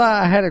 I thought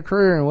I had a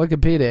career in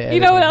Wikipedia editing.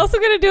 You know what else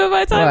I'm going to do with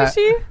my time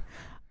machine?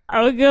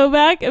 I would go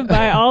back and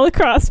buy all the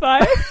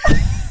Crossfire.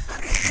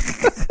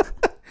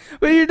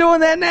 But you're doing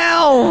that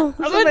now.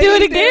 I'm going to do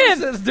it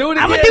again. I'm going to do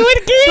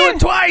it again. Do it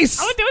twice.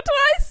 I'm going to do it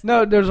twice.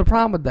 No, there's a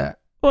problem with that.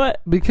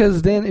 What?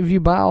 Because then if you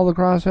buy all the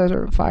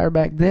Crossfire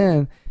back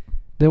then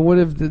what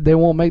if they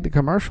won't make the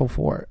commercial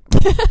for it?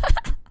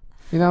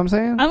 You know what I'm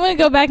saying? I'm going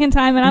to go back in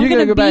time and I'm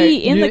going to be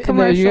in the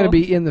commercial. You're going to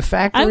be in the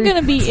factory? I'm going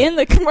to be in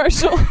the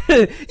commercial.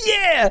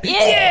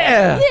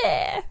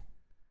 Yeah.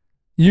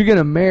 You're going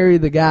to marry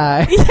the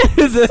guy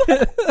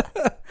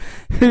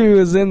who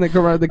was in the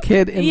commercial, the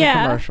kid in the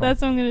commercial. Yeah,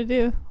 that's what I'm going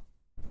to do.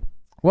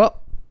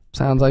 Well,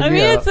 sounds like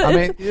it's an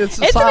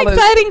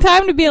exciting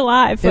time to be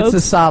alive, folks.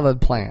 It's a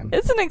solid plan.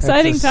 It's an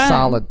exciting time.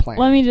 Solid plan.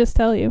 Let me just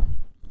tell you.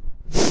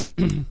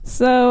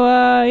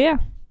 So, yeah.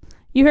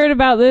 You heard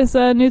about this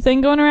new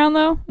thing going around,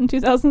 though, in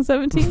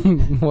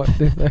 2017? What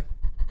new thing?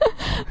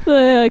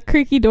 The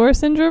creaky door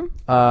syndrome.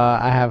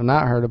 I have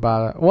not heard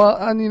about it. Well,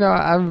 I mean,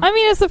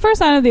 it's the first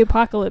sign of the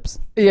apocalypse.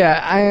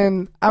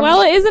 Yeah,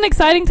 well, it is an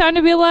exciting time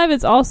to be alive.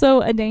 It's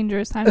also a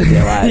dangerous time to be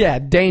alive. Yeah,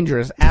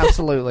 dangerous.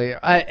 Absolutely.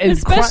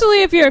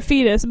 Especially if you're a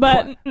fetus.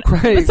 But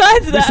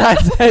besides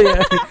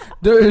that,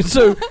 yeah.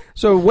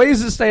 So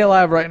ways to stay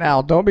alive right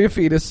now. Don't be a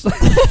fetus.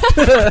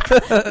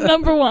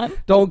 Number 1.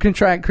 Don't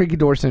contract creaky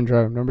door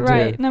syndrome. Number 2.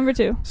 Right. Number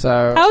 2.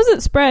 So how's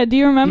it spread? Do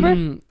you remember?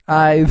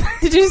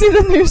 Did you see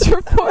the news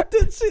report? I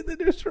did see the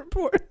news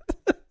report.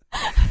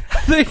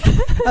 I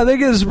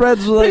think it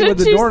spreads with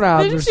the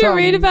doorknobs or something. Didn't you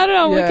read about it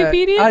on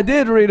Wikipedia? I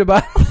did read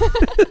about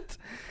it.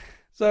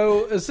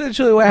 So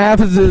essentially what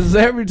happens is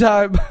every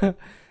time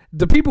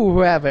the people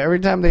who have it, every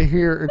time they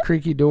hear a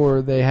creaky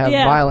door, they have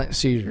violent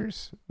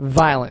seizures.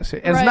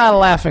 It's not a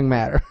laughing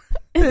matter.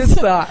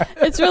 It's not.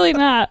 It's really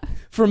not.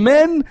 For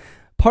men,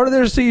 part of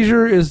their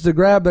seizure is to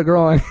grab the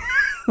groin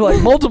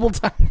like multiple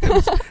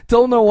times.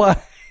 Don't know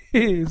why.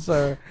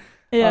 So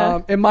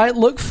it might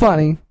look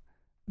funny,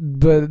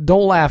 but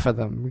don't laugh at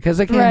them because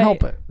they can't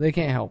help it. They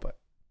can't help it.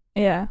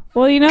 Yeah.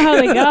 Well, you know how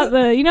they got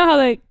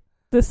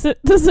the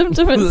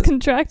symptom is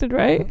contracted,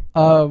 right?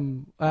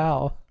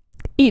 Wow.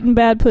 Eating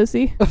bad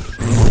pussy. What?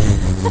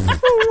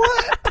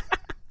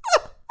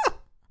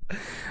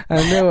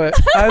 I knew it.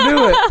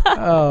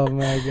 Oh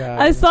my god.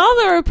 I saw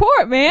the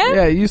report, man.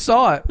 Yeah, you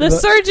saw it. The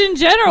Surgeon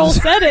General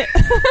said it.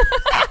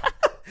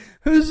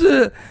 Who's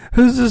the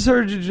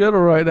Surgeon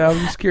General right now? I'm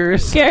just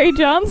curious. Gary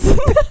Johnson.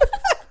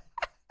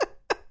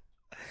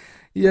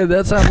 Yeah,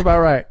 that sounds about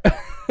right.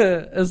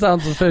 It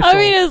sounds official. I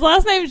mean, his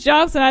last name's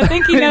Johnson. I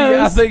think he knows.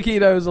 I think he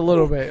knows a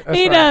little bit.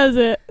 He knows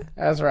it.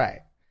 That's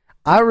right.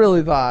 I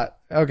really thought,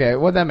 okay,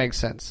 well, that makes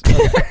sense.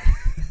 Okay.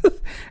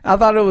 I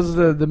thought it was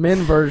the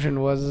men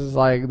version was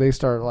like they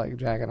start like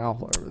jacking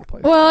off all over the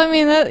place. Well, I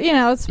mean, that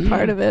it's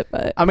part of it,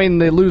 but I mean,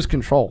 they lose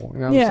control. You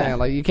know what I'm saying?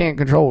 Like you can't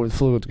control where the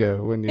fluids go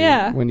when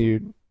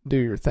you do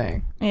your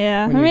thing.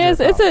 Yeah, I mean, it's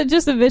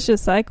just a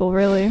vicious cycle,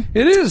 really.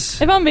 It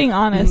is. If I'm being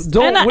honest,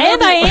 and I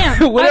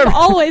am. I'm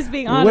always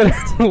being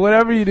honest.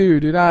 Whatever you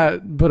do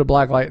not put a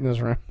black light in this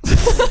room.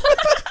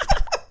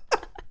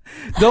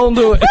 Don't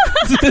do it.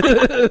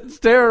 It's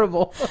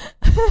terrible.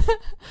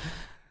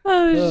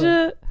 Oh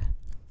shit.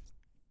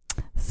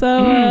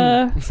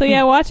 So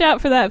yeah, watch out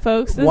for that,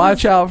 folks.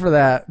 Watch out for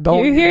that.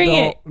 You're hearing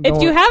it.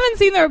 If you haven't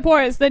seen the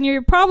reports, then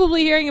you're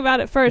probably hearing about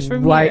it first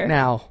from right here.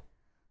 now.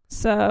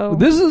 So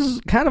this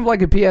is kind of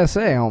like a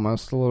PSA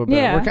almost a little bit.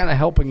 Yeah. We're kind of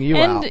helping you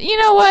out. And you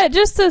know what?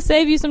 Just to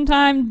save you some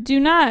time, do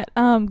not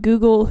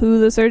Google who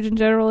the Surgeon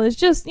General is.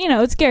 Just,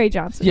 it's Gary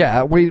Johnson.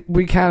 Yeah, we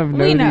kind of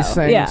know these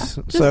things. Yeah.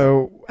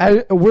 So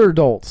we're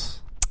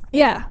adults.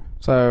 Yeah.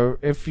 So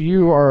if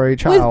you are a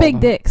child with big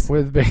dicks,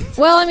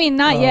 well, I mean,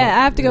 not yet.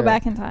 I have to go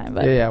back in time,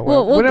 but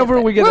we'll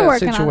whenever we get that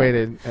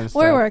situated, and stuff.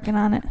 We're working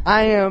on it.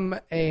 I am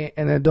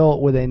an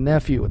adult with a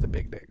nephew with a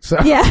big dick. So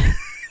yeah,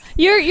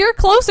 you're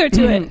closer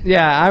to it.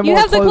 Yeah, I'm. You more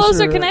have the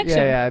closer connection.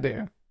 Yeah, I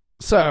do.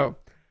 So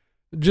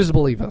just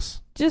believe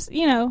us. Just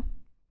we know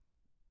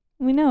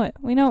it.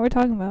 We know what we're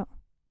talking about.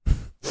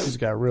 She's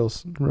got real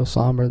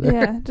somber there.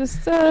 Yeah,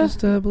 just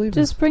believe.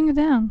 Just bring it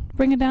down.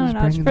 Bring it down a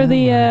notch. For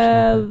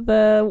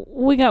the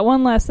we got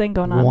one last thing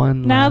going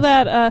on.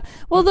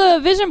 The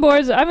vision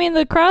boards. I mean,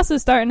 the cross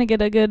is starting to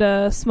get a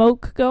good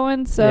smoke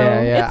going. So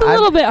yeah. it's a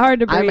little bit hard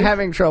to breathe. I'm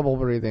having trouble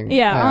breathing.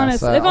 Yeah,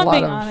 honest. If I'm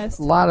being honest,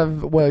 a lot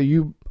of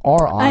you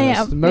are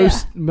honest. I am.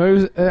 Most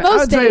I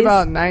would say days,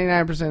 about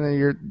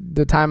 99% of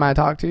the time I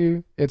talk to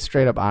you, it's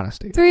straight up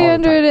honesty.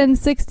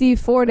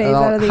 364 days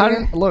out of the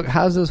year. Look,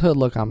 how's this hood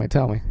look on me?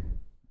 Tell me.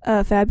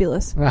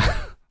 Fabulous.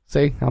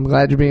 See, I'm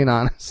glad you're being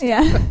honest.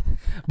 Yeah.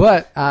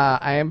 But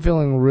I am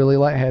feeling really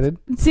lightheaded.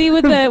 See,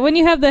 with when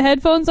you have the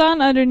headphones on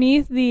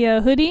underneath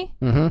the hoodie,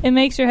 it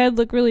makes your head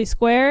look really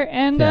square,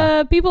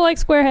 and people like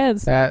square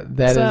heads. That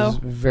is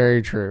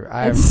very true.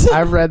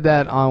 I've read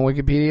that on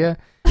Wikipedia,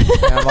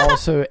 and I've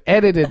also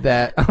edited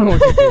that on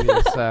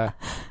Wikipedia. So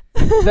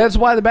that's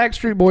why the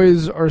Backstreet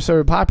Boys are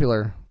so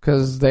popular,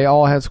 because they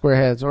all had square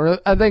heads. Or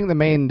I think the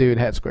main dude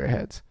had square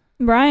heads.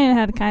 Brian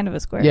had kind of a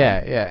square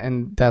head. Yeah,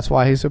 and that's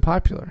why he's so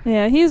popular.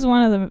 Yeah, he's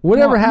one of the more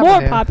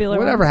popular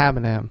Whatever ones.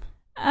 happened to him?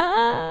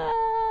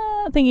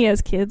 I think he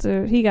has kids,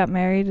 or he got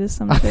married to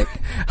some chick.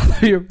 I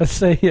thought you were going to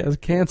say he has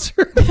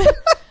cancer.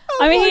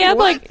 I mean, he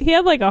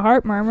had like a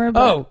heart murmur,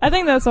 but I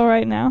think that's all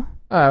right now.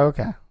 Oh,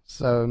 okay.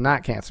 So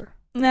not cancer.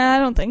 Nah, I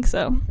don't think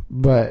so.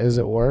 But is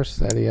it worse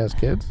that he has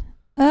kids?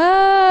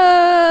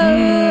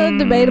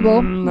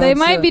 Debatable. They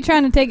might be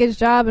trying to take his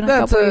job in a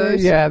couple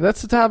years. Yeah,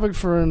 that's a topic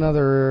for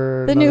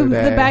another day.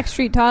 The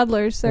Backstreet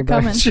toddlers, they're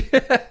coming.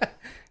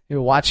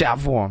 You watch out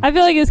for them. I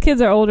feel like his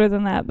kids are older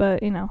than that,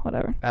 but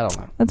whatever. I don't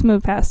know. Let's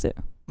move past it.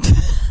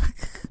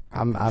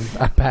 I'm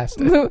past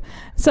it.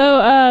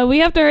 So we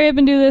have to hurry up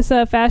and do this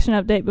fashion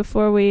update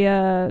before we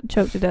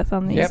choke to death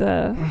on these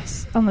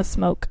on the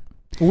smoke.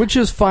 Which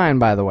is fine,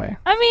 by the way.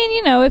 I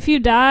mean, if you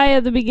die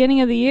at the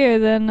beginning of the year,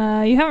 then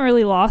you haven't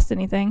really lost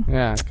anything.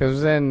 Yeah,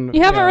 because then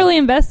you haven't really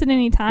invested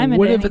any time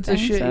into anything. What if it's a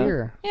shit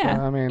year? Yeah,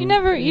 so, I mean, you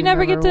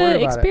never get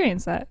to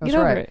experience that. That's Get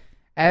over right. it.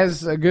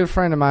 As a good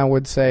friend of mine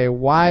would say,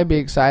 why be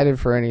excited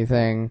for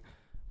anything?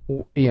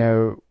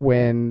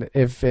 When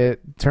if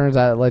it turns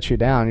out it lets you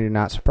down, you're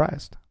not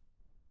surprised.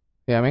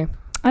 You know what I mean?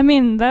 I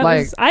mean,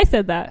 I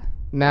said that.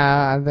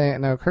 Nah,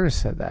 Curtis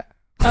said that.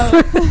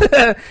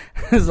 Oh.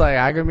 It's like,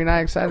 I could be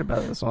not excited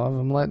about this one if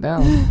I'm let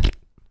down.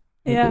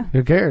 Yeah.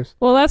 Who cares?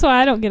 Well, that's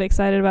why I don't get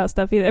excited about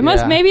stuff either.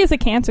 Maybe it's a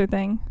cancer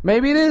thing.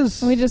 Maybe it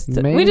is. We just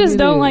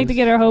don't like to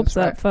get our hopes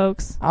up,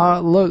 folks.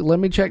 Look, let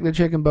me check the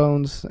chicken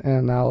bones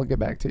and I'll get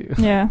back to you.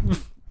 Yeah.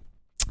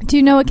 Do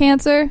you know what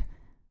cancer?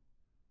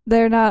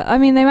 They're not. I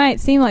mean, they might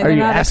seem like they're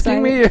not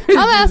asking excited. me?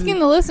 I'm asking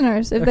the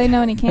listeners if they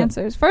know any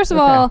cancers. First of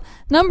all,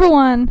 number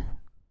one,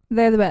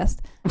 they're the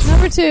best.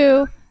 Number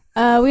two,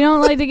 we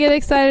don't like to get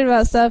excited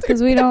about stuff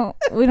because we don't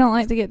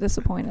like to get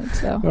disappointed.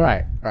 So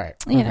right.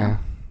 You know.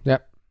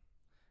 Yep.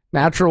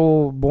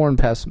 Natural born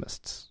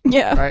pessimists.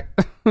 Yeah. Right.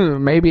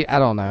 Maybe, I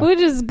don't know. We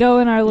just go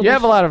in our little. You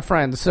have a lot of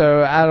friends,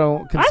 so I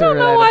don't consider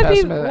know that why a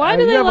pessimist. why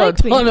do they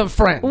like me? You have a ton of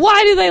friends.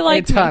 Why do they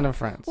like me? A ton of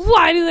friends.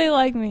 Why do they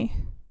like me?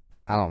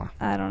 I don't know.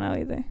 I don't know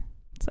either.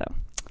 So,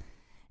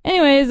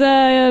 anyways,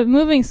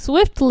 moving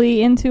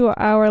swiftly into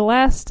our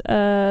last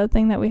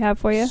thing that we have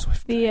for you.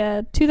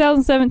 The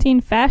 2017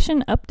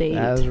 fashion update.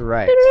 That's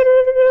right.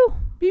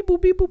 Beep,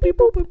 boop, beep, boop, beep,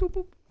 boop, boop, boop,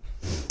 boop.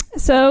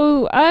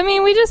 So, I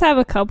mean, we just have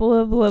a couple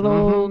of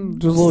little,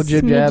 just little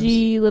jib-jabs.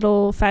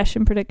 little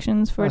fashion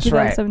predictions for That's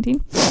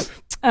 2017.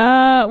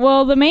 Right.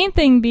 Well, the main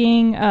thing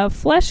being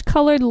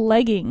flesh-colored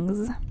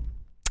leggings.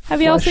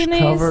 Have y'all seen these?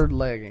 Flesh-covered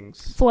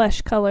leggings.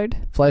 Flesh-colored.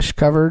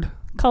 Flesh-covered?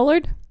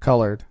 Colored?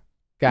 Colored.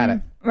 Got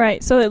it.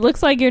 Right. So it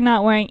looks like you're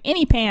not wearing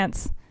any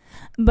pants,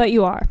 but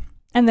you are.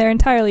 And they're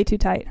entirely too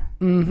tight.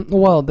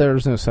 Well,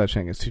 there's no such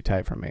thing as too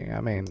tight for me.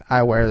 I mean,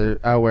 I wear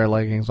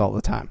leggings all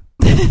the time.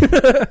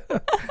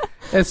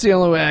 It's the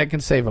only way I can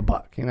save a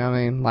buck. You know what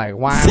I mean? Like,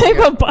 why save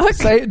a buck?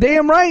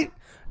 Damn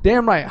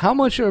right. How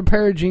much are a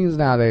pair of jeans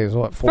nowadays?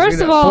 What? $40?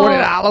 First of all,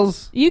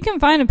 $40? You can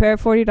find a pair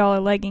of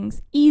 $40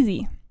 leggings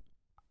easy.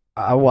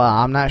 Well,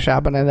 I'm not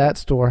shopping at that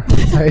store.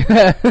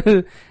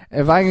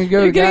 If I can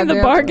go, you're getting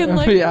the bargain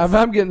leggings. Yeah, if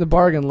I'm getting the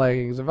bargain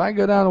leggings, if I can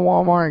go down to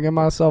Walmart and get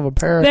myself a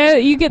pair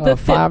of you get the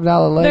 $5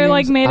 leggings, they're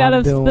like made out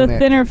of the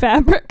thinner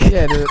fabric.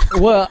 Yeah,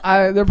 well,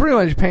 they're pretty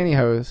much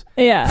pantyhose.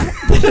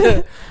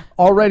 Yeah.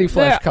 Already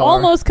flesh they're color.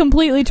 Almost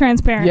completely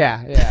transparent.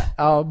 Yeah.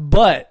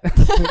 But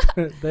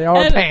they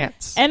are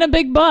pants. And a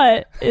big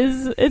butt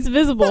it's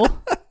visible.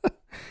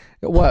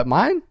 What,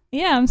 mine?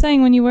 Yeah, I'm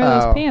saying when you wear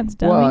those pants,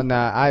 dummy. Well, no,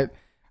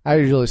 I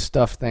usually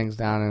stuff things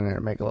down in there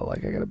to make it look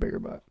like I got a bigger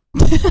butt.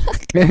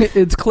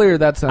 It's clear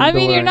that's not. I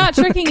mean, you're not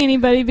tricking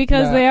anybody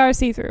because they are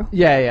see-through.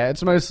 Yeah.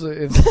 It's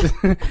mostly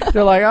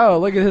they're like, oh,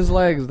 look at his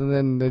legs, and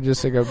then they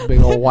just like a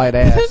big old white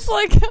ass. It's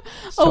like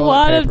a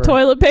lot of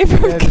toilet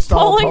paper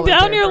falling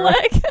down your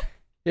leg.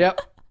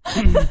 Yep.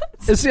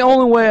 It's the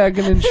only way I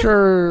can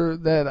ensure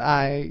that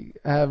I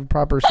have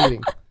proper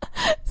seating.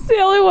 It's the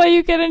only way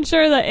you can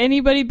ensure that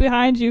anybody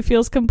behind you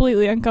feels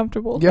completely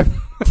uncomfortable. Yep.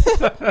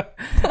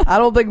 I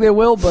don't think they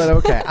will, but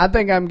okay. I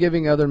think I'm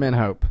giving other men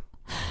hope.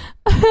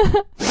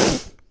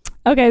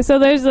 Okay, so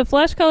there's the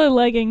flesh-colored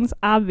leggings,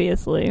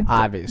 obviously.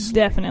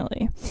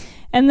 Definitely.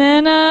 And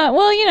then,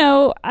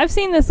 I've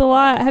seen this a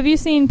lot. Have you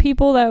seen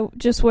people that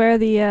just wear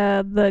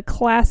the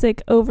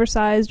classic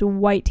oversized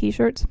white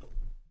T-shirts?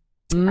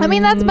 I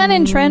mean, that's been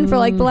in trend for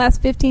like the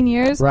last 15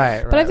 years.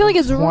 Right. But I feel like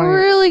it's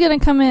really going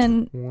to come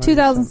in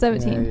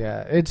 2017.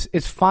 Yeah.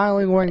 It's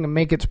finally going to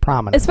make its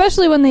prominence.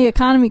 Especially when the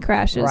economy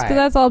crashes, because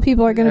that's all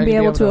people are going to be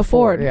able to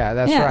afford. Yeah,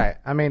 that's right.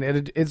 I mean,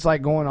 it's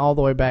like going all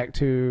the way back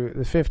to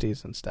the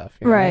 50s and stuff.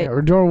 Right.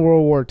 Or during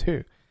World War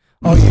II.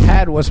 All you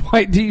had was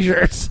white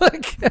T-shirts.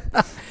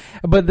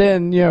 But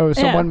then,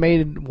 someone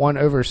made one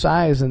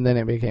oversized and then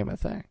it became a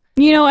thing.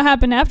 You know what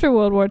happened after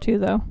World War II,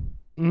 though?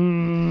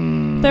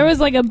 There was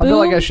like a boom. I feel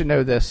like I should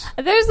know this.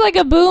 There's like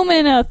a boom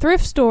in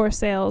thrift store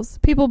sales.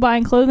 People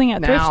buying clothing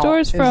at thrift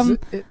stores from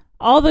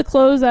all the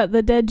clothes that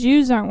the dead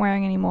Jews aren't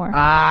wearing anymore.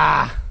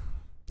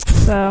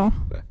 So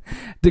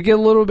to get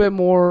a little bit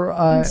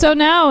more. So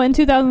now in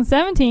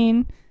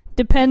 2017,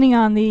 depending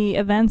on the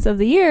events of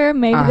the year,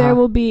 maybe there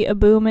will be a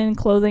boom in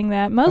clothing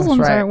that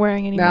Muslims aren't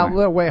wearing anymore.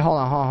 Now, wait, hold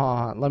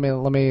on. Let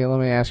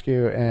me ask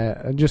you,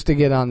 just to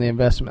get on the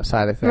investment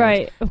side of things.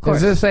 Right, of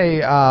course. Is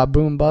this a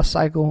boom bust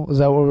cycle? Is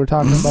that what we're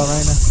talking about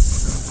right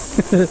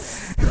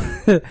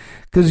now?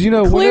 Because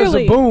when there's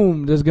a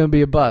boom, there's going to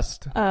be a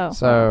bust. Oh,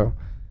 so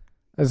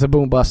it's a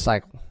boom bust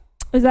cycle.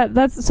 Is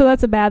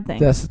that's a bad thing?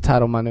 That's the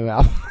title of my new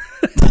album.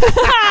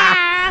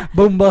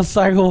 Boom bust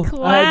cycle.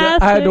 I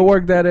had to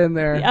work that in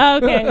there.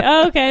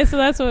 Okay. So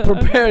that's what.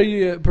 Prepare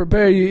your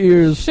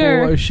ears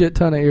for a shit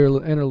ton of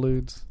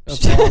interludes.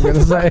 That's all I'm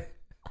gonna say.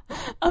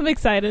 I'm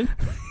excited.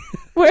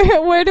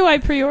 Where do I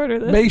pre-order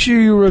this? Make sure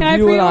you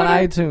review it on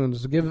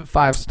iTunes. Give it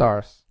 5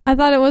 stars. I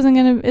thought it wasn't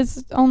gonna.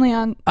 It's only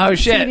on. Oh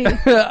shit!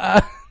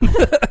 I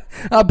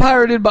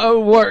pirated my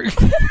own work.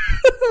 Put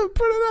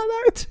it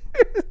on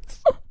iTunes.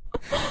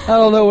 I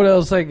don't know what I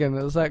was thinking.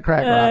 It was that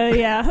crack rock.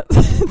 Yeah.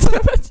 Too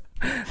much.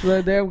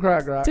 That damn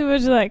crack rock. Too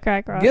much of that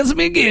crack rock. Gets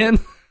me again.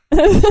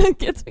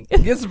 Gets me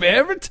again. Gets me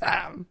every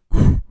time.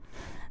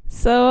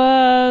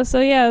 So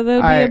yeah,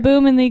 there'll be a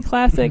boom in the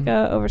classic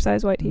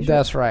oversized white T-shirt.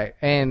 That's right.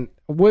 And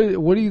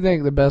what do you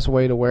think the best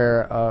way to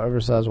wear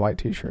oversized white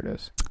T-shirt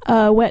is?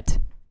 Wet.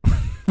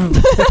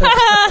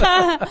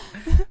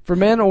 For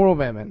men or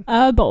women?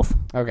 Both.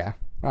 Okay.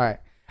 All right.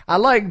 I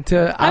like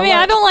to.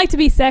 I don't like to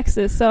be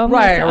sexist, so I'm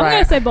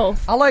gonna say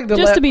both. I like to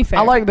to be fair.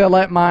 I like to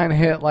let mine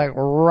hit like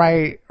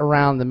right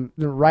around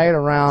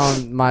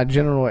my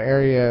general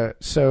area,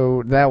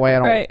 so that way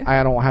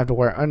I don't have to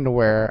wear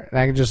underwear, and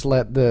I can just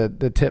let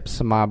the tips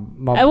of my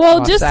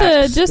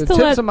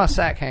tips of my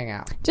sack hang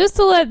out. Just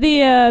to let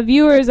the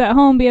viewers at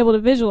home be able to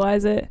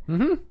visualize it.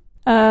 Mm-hmm.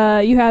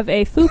 You have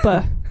a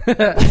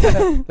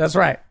fupa. That's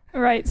right.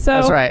 Right. So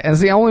that's right, and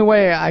it's the only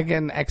way I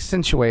can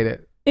accentuate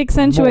it.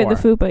 Accentuate more.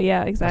 The fupa,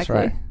 yeah, exactly.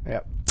 That's right.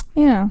 Yep.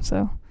 Yeah,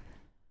 so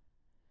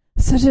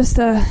just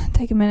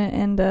take a minute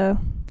and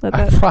let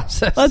that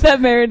process. Let that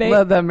marinate.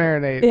 Let that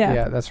marinate.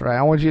 Yeah, that's right.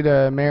 I want you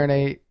to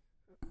marinate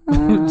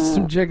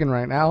some chicken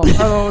right now. I don't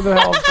know what the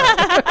hell I'm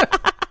saying.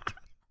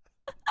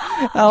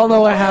 I don't know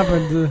what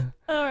happened.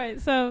 All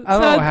right, so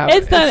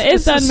it's done.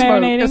 It's done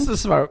marinating. It's the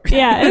smoke.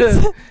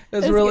 Yeah,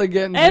 it's really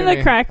getting and Jimmy.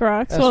 The crack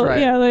rocks. That's right.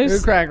 Yeah, there's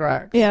the crack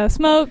rocks. Yeah,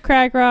 smoke,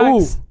 crack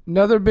rocks. Ooh,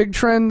 another big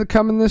trend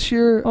coming this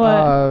year.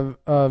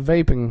 What?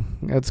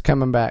 Vaping. It's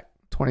coming back.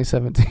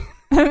 2017.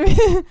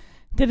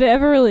 Did it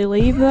ever really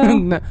leave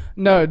though?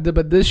 no,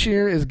 but this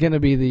year is going to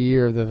be the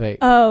year of the vape.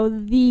 Oh,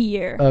 the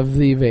year of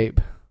the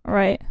vape.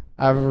 Right.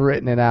 I've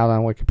written it out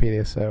on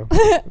Wikipedia, so.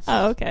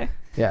 Oh, okay.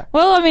 Yeah.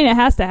 Well, I mean, it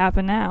has to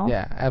happen now.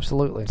 Yeah,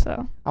 absolutely.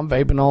 So I'm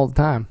vaping all the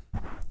time.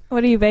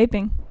 What are you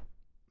vaping?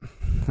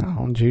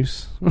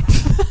 Juice.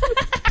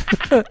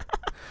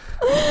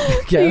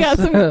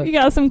 You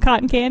got some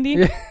cotton candy?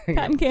 Yeah,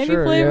 cotton candy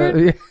sure,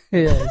 flavor?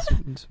 Yeah,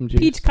 some juice.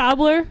 Peach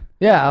cobbler?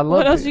 Yeah, I love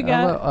What else you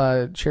got? I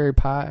love, cherry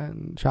pie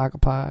and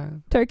chocolate pie.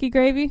 Turkey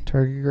gravy?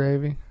 Turkey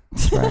gravy.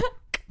 That's right.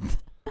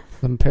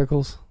 Some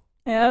pickles.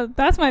 Yeah,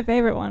 that's my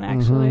favorite one,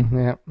 actually.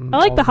 Yeah. I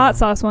like the hot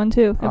sauce one,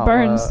 too. It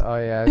burns.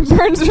 Yeah. It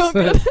burns real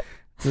good.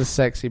 It's a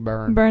sexy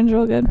burn. Burns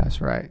real good.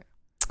 That's right.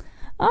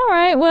 All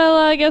right. Well,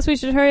 I guess we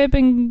should hurry up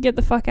and get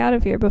the fuck out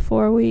of here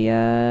before we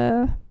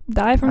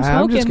die from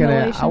smoke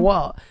inhalation.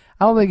 Well,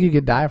 I don't think you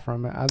could die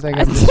from it. I think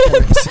I'm just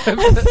going to accept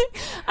it.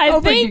 I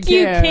think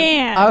you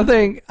can. I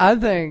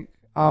think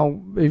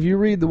if you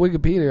read the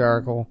Wikipedia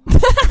article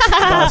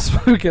about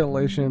smoke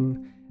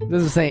inhalation, it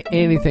doesn't say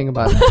anything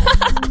about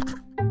that.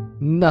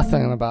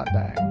 Nothing about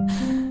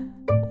dying.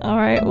 All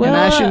right. Well,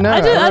 I should know.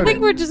 I think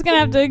we're just gonna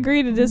have to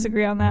agree to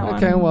disagree on that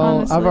one. Okay. Well,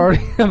 honestly.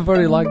 I've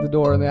already locked the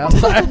door on the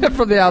outside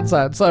from the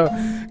outside. So,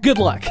 good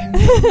luck.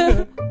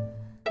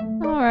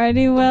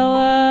 Alrighty.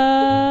 Well,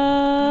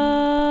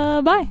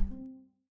 bye.